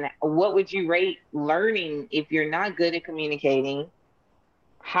communication. What would you rate learning if you're not good at communicating?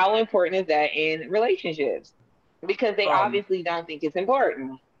 How important is that in relationships? Because they obviously don't think it's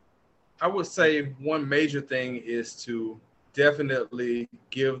important. I would say one major thing is to definitely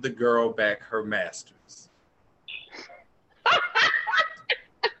give the girl back her masters.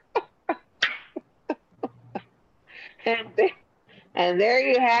 And there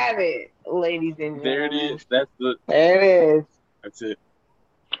you have it, ladies and gentlemen. There it is. That's the. There it is. That's it.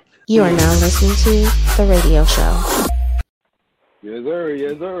 You are now listening to The Radio Show. Yes, sir.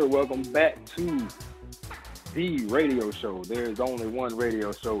 Yes, sir. Welcome back to The Radio Show. There is only one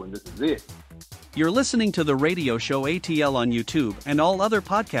radio show, and this is it. You're listening to The Radio Show ATL on YouTube and all other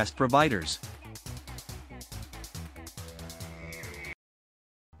podcast providers.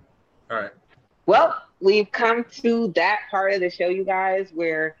 All right. Well, we've come to that part of the show, you guys,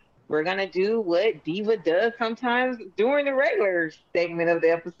 where we're going to do what Diva does sometimes during the regular segment of the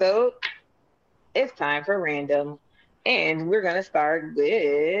episode. It's time for random. And we're going to start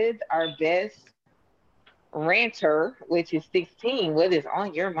with our best ranter, which is 16. What is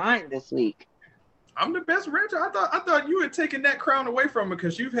on your mind this week? I'm the best ranter. I thought you had taken that crown away from me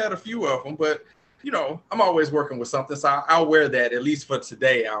because you've had a few of them. But, you know, I'm always working with something. So I'll wear that. At least for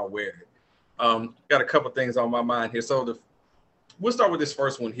today, I'll wear it. Got a couple things on my mind here. So we'll start with this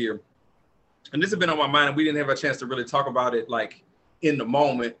first one here. And this has been on my mind, and we didn't have a chance to really talk about it like in the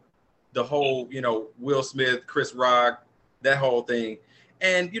moment. The whole, you know, Will Smith, Chris Rock, that whole thing.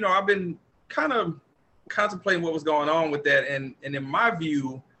 And, you know, I've been kind of contemplating what was going on with that. And in my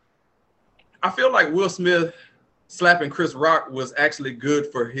view, I feel like Will Smith slapping Chris Rock was actually good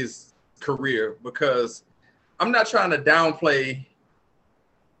for his career, because I'm not trying to downplay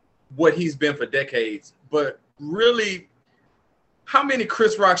what he's been for decades, but really, how many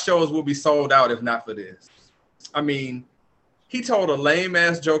Chris Rock shows will be sold out if not for this? I mean, he told a lame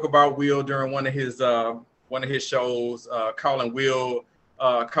ass joke about Will during one of his one of his shows, calling Will,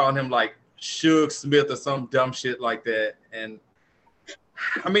 calling him like Suge Smith or some dumb shit like that. And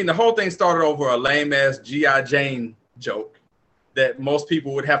I mean, the whole thing started over a lame ass G.I. Jane joke that most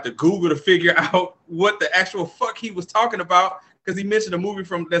people would have to Google to figure out what the actual fuck he was talking about, because he mentioned a movie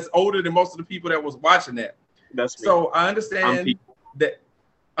that's older than most of the people that was watching that. So I understand that.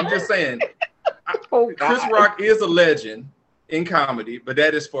 I'm just saying, Chris Rock is a legend in comedy, but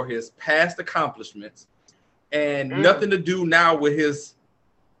that is for his past accomplishments and nothing to do now with his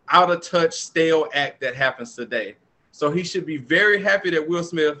out of touch, stale act that happens today. So he should be very happy that Will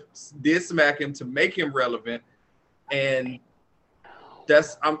Smith did smack him to make him relevant, and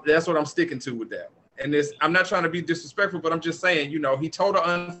that's what I'm sticking to with that one. And I'm not trying to be disrespectful, but I'm just saying, you know, he told an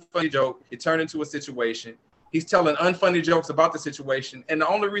unfunny joke, it turned into a situation. He's telling unfunny jokes about the situation, and the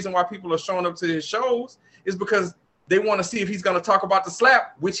only reason why people are showing up to his shows is because they want to see if he's going to talk about the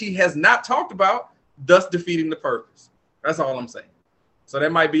slap, which he has not talked about, thus defeating the purpose. That's all I'm saying. So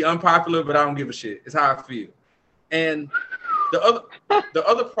that might be unpopular, but I don't give a shit. It's how I feel. And the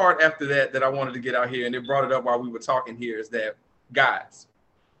other part after that I wanted to get out here, and they brought it up while we were talking here, is that, guys,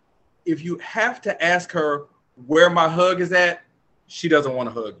 if you have to ask her where my hug is at, she doesn't want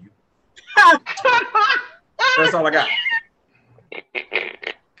to hug you. That's all I got.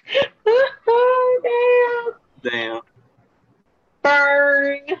 Damn.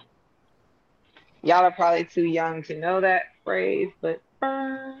 Burn. Y'all are probably too young to know that phrase, but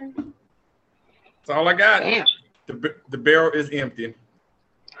burn. That's all I got. Damn. The barrel is empty.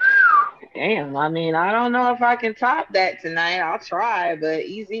 Damn. I mean, I don't know if I can top that tonight. I'll try, but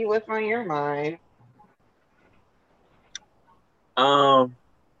easy, what's on your mind?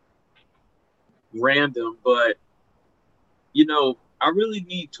 Random, but you know, I really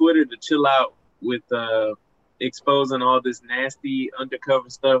need Twitter to chill out with exposing all this nasty undercover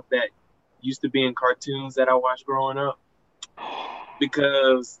stuff that used to be in cartoons that I watched growing up.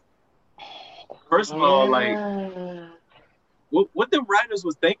 Because first of all, like, what the writers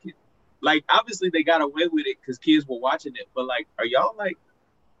was thinking? Like, obviously they got away with it because kids were watching it, but like, are y'all like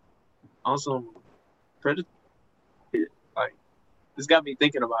on some predator? Like, this got me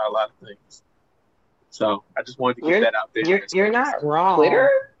thinking about a lot of things. So I just wanted to get that out there. You're not wrong.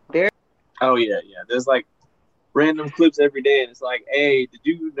 Twitter? Oh yeah. There's like random clips every day, and it's like, hey, did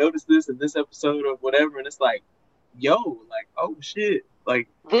you notice this in this episode of whatever? And it's like, yo, like, oh shit. Like,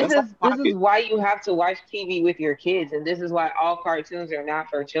 this is why you have to watch TV with your kids, and this is why all cartoons are not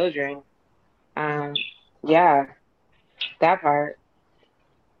for children. Yeah, that part.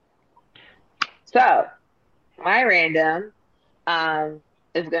 So my random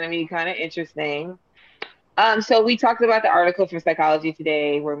is going to be kind of interesting. So we talked about the article from Psychology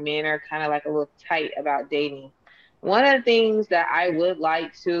Today where men are kind of like a little tight about dating. One of the things that I would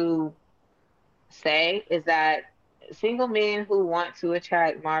like to say is that single men who want to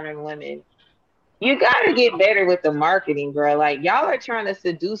attract modern women, you got to get better with the marketing, bro. Like, y'all are trying to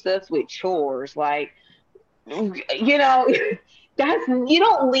seduce us with chores. Like, you know, you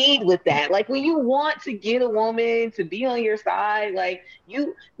don't lead with that. Like, when you want to get a woman to be on your side,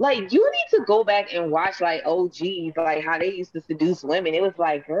 you need to go back and watch like OGs, like how they used to seduce women. It was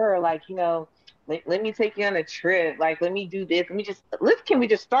like, girl, like, you know, let me take you on a trip. Like, let me do this. Can we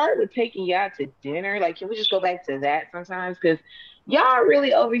just start with taking you out to dinner? Like, can we just go back to that sometimes? Because y'all are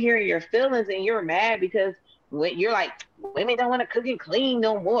really overhearing your feelings and you're mad because when you're like, women don't want to cook and clean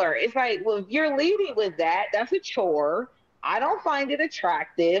no more. It's like, well, if you're leading with that, that's a chore. I don't find it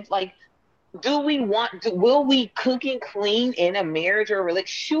attractive. Like, will we cook and clean in a marriage or a relationship?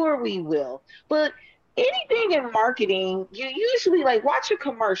 Sure, we will. But anything in marketing, you usually like watch a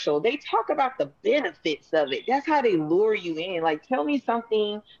commercial. They talk about the benefits of it. That's how they lure you in. Like, tell me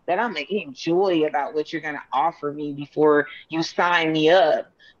something that I'm going to enjoy about what you're going to offer me before you sign me up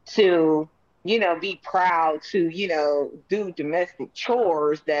to, you know, be proud to, you know, do domestic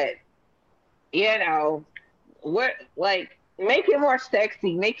chores that, you know, make it more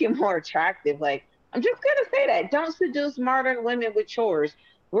sexy, make it more attractive. Like, I'm just going to say that. Don't seduce modern women with chores.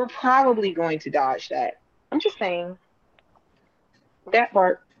 We're probably going to dodge that. I'm just saying that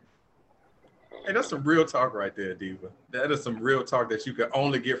part. Hey, that's some real talk right there, Diva. That is some real talk that you can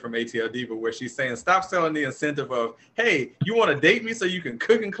only get from ATL Diva, where she's saying, stop selling the incentive of, hey, you want to date me so you can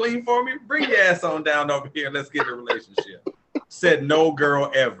cook and clean for me? Bring your ass on down over here and let's get a relationship. Said no girl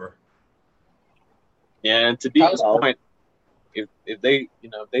ever. Yeah, and to Diva's point, if they, you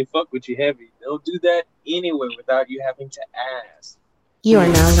know, if they fuck with you heavy, they'll do that anyway without you having to ask. You are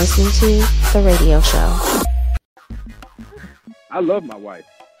now listening to The Radio Show. I love my wife.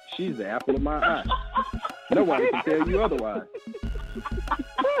 She's the apple of my eye. Nobody can tell you otherwise.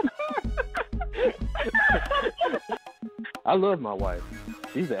 I love my wife.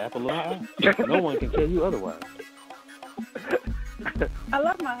 She's the apple of my eye. No one can tell you otherwise. I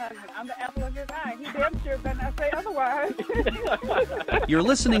love my husband. I'm the apple of his eye. He damn sure better not say otherwise. You're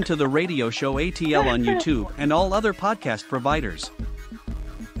listening to the radio show ATL on YouTube and all other podcast providers.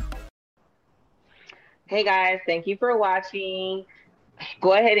 Hey guys, thank you for watching.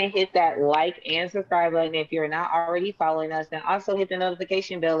 Go ahead and hit that like and subscribe button if you're not already following us. And also hit the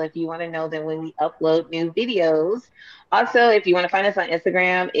notification bell if you want to know that when we upload new videos. Also, if you want to find us on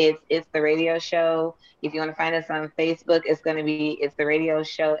Instagram, it's The Radio Show. If you want to find us on Facebook, it's The Radio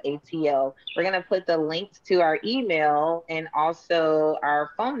Show ATL. We're going to put the links to our email and also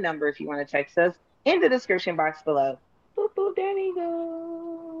our phone number if you want to text us in the description box below. Boop, boop, there we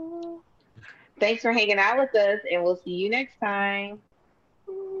go. Thanks for hanging out with us, and we'll see you next time.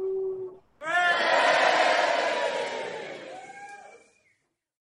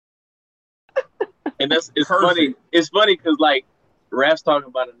 And it's funny. It's funny because like Raph's talking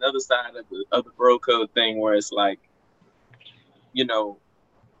about another side of the bro code thing where it's like, you know,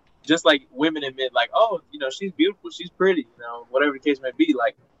 just like women admit like, oh, you know, she's beautiful, she's pretty, you know, whatever the case may be.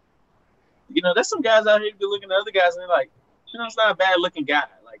 Like, you know, there's some guys out here who be looking at other guys and they're like, you know, it's not a bad looking guy.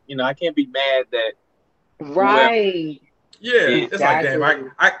 Like, you know, I can't be mad that. Right. Yeah, Exactly. it's like,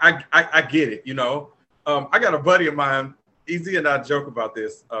 damn, I get it, you know. I got a buddy of mine, Easy and I joke about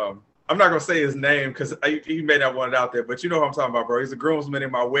this. I'm not gonna say his name because he may not want it out there, but you know what I'm talking about, bro. He's a groomsman in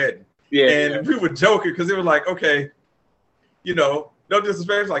my wedding. Yeah. And we were joking because it was like, okay, you know, no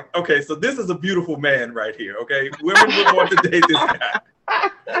disrespect. It's like, okay, so this is a beautiful man right here, okay? Women would want to date this guy.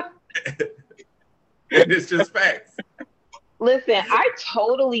 And it's just facts. Listen, I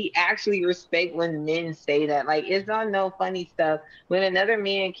totally actually respect when men say that. Like, it's not no funny stuff. When another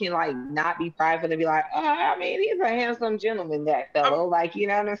man can, like, not be prideful and be like, oh, I mean, he's a handsome gentleman, that fellow. Like, you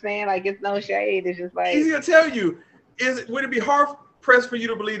know what I'm saying? Like, it's no shade. It's just like... Easy to tell you. Would it be hard-pressed for you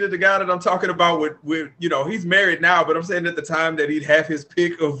to believe that the guy that I'm talking about would, you know, he's married now, but I'm saying at the time that he'd have his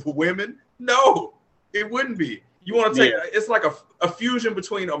pick of women? No, it wouldn't be. You want to take... Yeah. It's like a fusion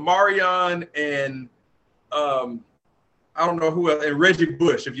between Omarion and... I don't know who else, and Reggie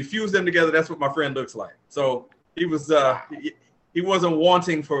Bush. If you fuse them together, that's what my friend looks like. So he was he wasn't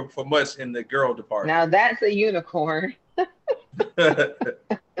wanting for much in the girl department. Now that's a unicorn.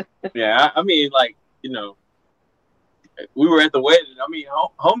 Yeah, I mean, like, you know, we were at the wedding. I mean,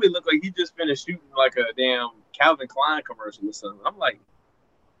 homie looked like he just finished shooting like a damn Calvin Klein commercial or something. I'm like,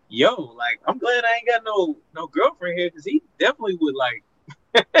 yo, like, I'm glad I ain't got no girlfriend here because he definitely would like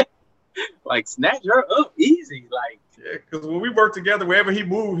like snatch her up easy, like. Yeah, because when we work together, wherever he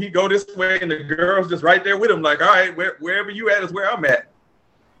moved, he go this way, and the girl's just right there with him. Like, all right, wherever you at is where I'm at.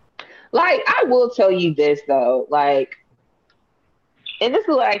 Like, I will tell you this though, like, and this is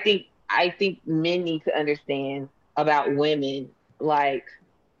what I think men need to understand about women. Like,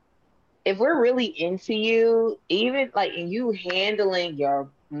 if we're really into you, even like, and you handling your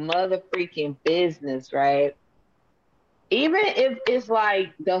mother freaking business, right? Even if it's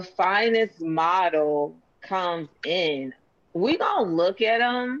like the finest model comes in, we gonna look at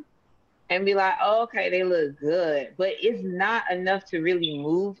them and be like, oh, okay, they look good, but it's not enough to really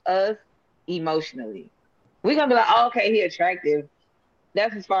move us emotionally. We're gonna be like, oh, okay, he attractive.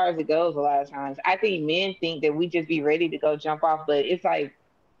 That's as far as it goes a lot of times. I think men think that we just be ready to go jump off, but it's like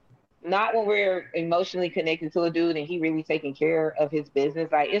not when we're emotionally connected to a dude and he really taking care of his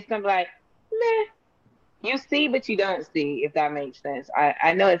business. Like, it's gonna be like, meh, you see but you don't see, if that makes sense.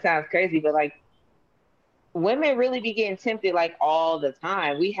 I know it sounds crazy, but like, women really be getting tempted like all the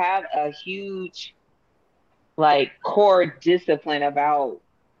time. We have a huge like core discipline about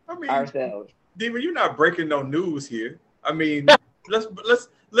ourselves. Diva, you're not breaking no news here. I mean, let's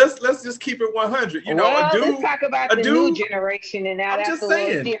just keep it 100. You know, well, let's talk about the new generation, and now that's a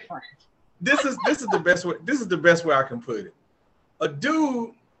little different. This is the best way. This is the best way I can put it. A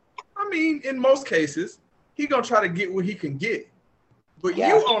dude, I mean, in most cases, he gonna try to get what he can get. But you,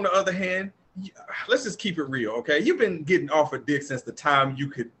 on the other hand, let's just keep it real, okay? You've been getting off of dick since the time you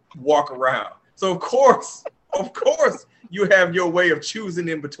could walk around. So of course, you have your way of choosing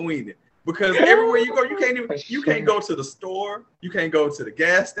in between it. Because everywhere you go, you can't go to the store, you can't go to the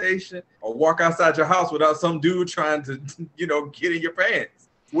gas station, or walk outside your house without some dude trying to, you know, get in your pants.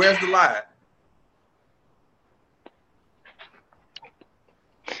 Where's the lie?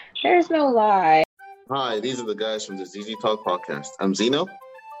 There's no lie. Hi, these are the guys from the ZZ Talk podcast. I'm Zeno.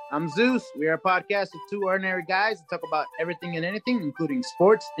 I'm Zeus. We are a podcast of two ordinary guys that talk about everything and anything, including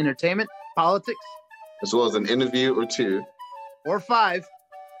sports, entertainment, politics, as well as an interview or two. Or 5.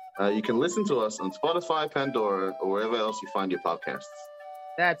 You can listen to us on Spotify, Pandora, or wherever else you find your podcasts.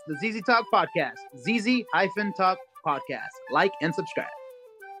 That's the ZZ Talk Podcast. ZZ-Talk Podcast. Like and subscribe.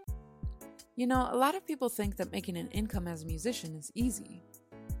 You know, a lot of people think that making an income as a musician is easy.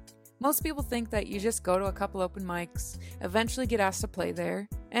 Most people think that you just go to a couple open mics, eventually get asked to play there,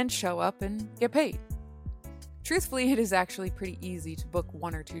 and show up and get paid. Truthfully, it is actually pretty easy to book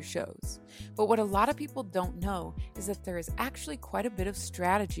 1 or 2 shows. But what a lot of people don't know is that there is actually quite a bit of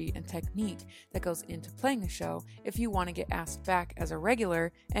strategy and technique that goes into playing a show if you want to get asked back as a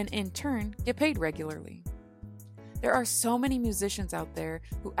regular and in turn get paid regularly. There are so many musicians out there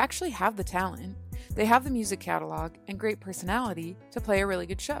who actually have the talent, they have the music catalog and great personality to play a really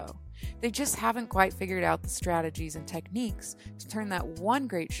good show. They just haven't quite figured out the strategies and techniques to turn that one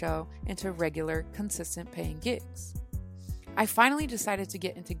great show into regular, consistent paying gigs. I finally decided to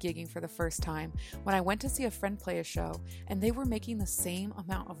get into gigging for the first time when I went to see a friend play a show and they were making the same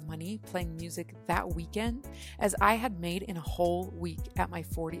amount of money playing music that weekend as I had made in a whole week at my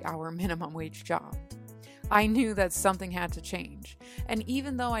 40-hour minimum wage job. I knew that something had to change, and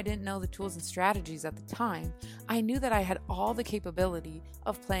even though I didn't know the tools and strategies at the time, I knew that I had all the capability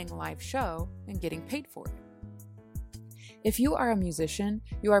of playing a live show and getting paid for it. If you are a musician,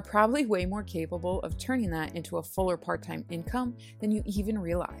 you are probably way more capable of turning that into a full or part-time income than you even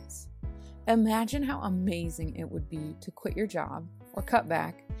realize. Imagine how amazing it would be to quit your job or cut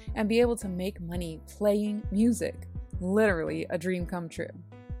back and be able to make money playing music. Literally a dream come true.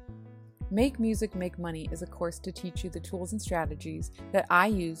 Make Music, Make Money is a course to teach you the tools and strategies that I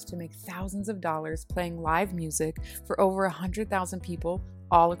use to make thousands of dollars playing live music for over 100,000 people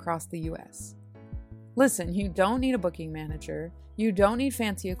all across the US. Listen, you don't need a booking manager, you don't need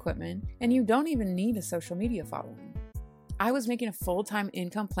fancy equipment, and you don't even need a social media following. I was making a full-time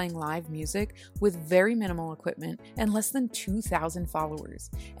income playing live music with very minimal equipment and less than 2,000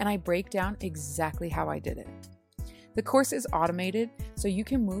 followers, and I break down exactly how I did it. The course is automated, so you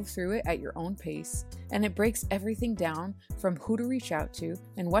can move through it at your own pace, and it breaks everything down from who to reach out to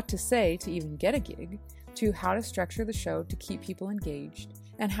and what to say to even get a gig, to how to structure the show to keep people engaged,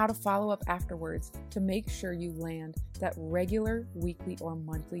 and how to follow up afterwards to make sure you land that regular, weekly, or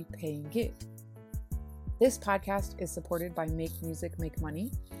monthly paying gig. This podcast is supported by Make Music, Make Money,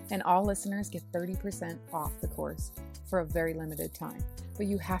 and all listeners get 30% off the course for a very limited time. But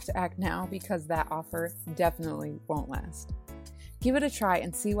you have to act now because that offer definitely won't last. Give it a try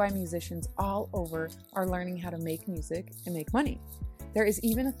and see why musicians all over are learning how to make music and make money. There is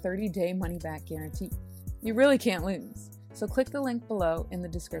even a 30-day money-back guarantee. You really can't lose. So click the link below in the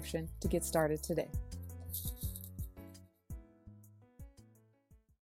description to get started today.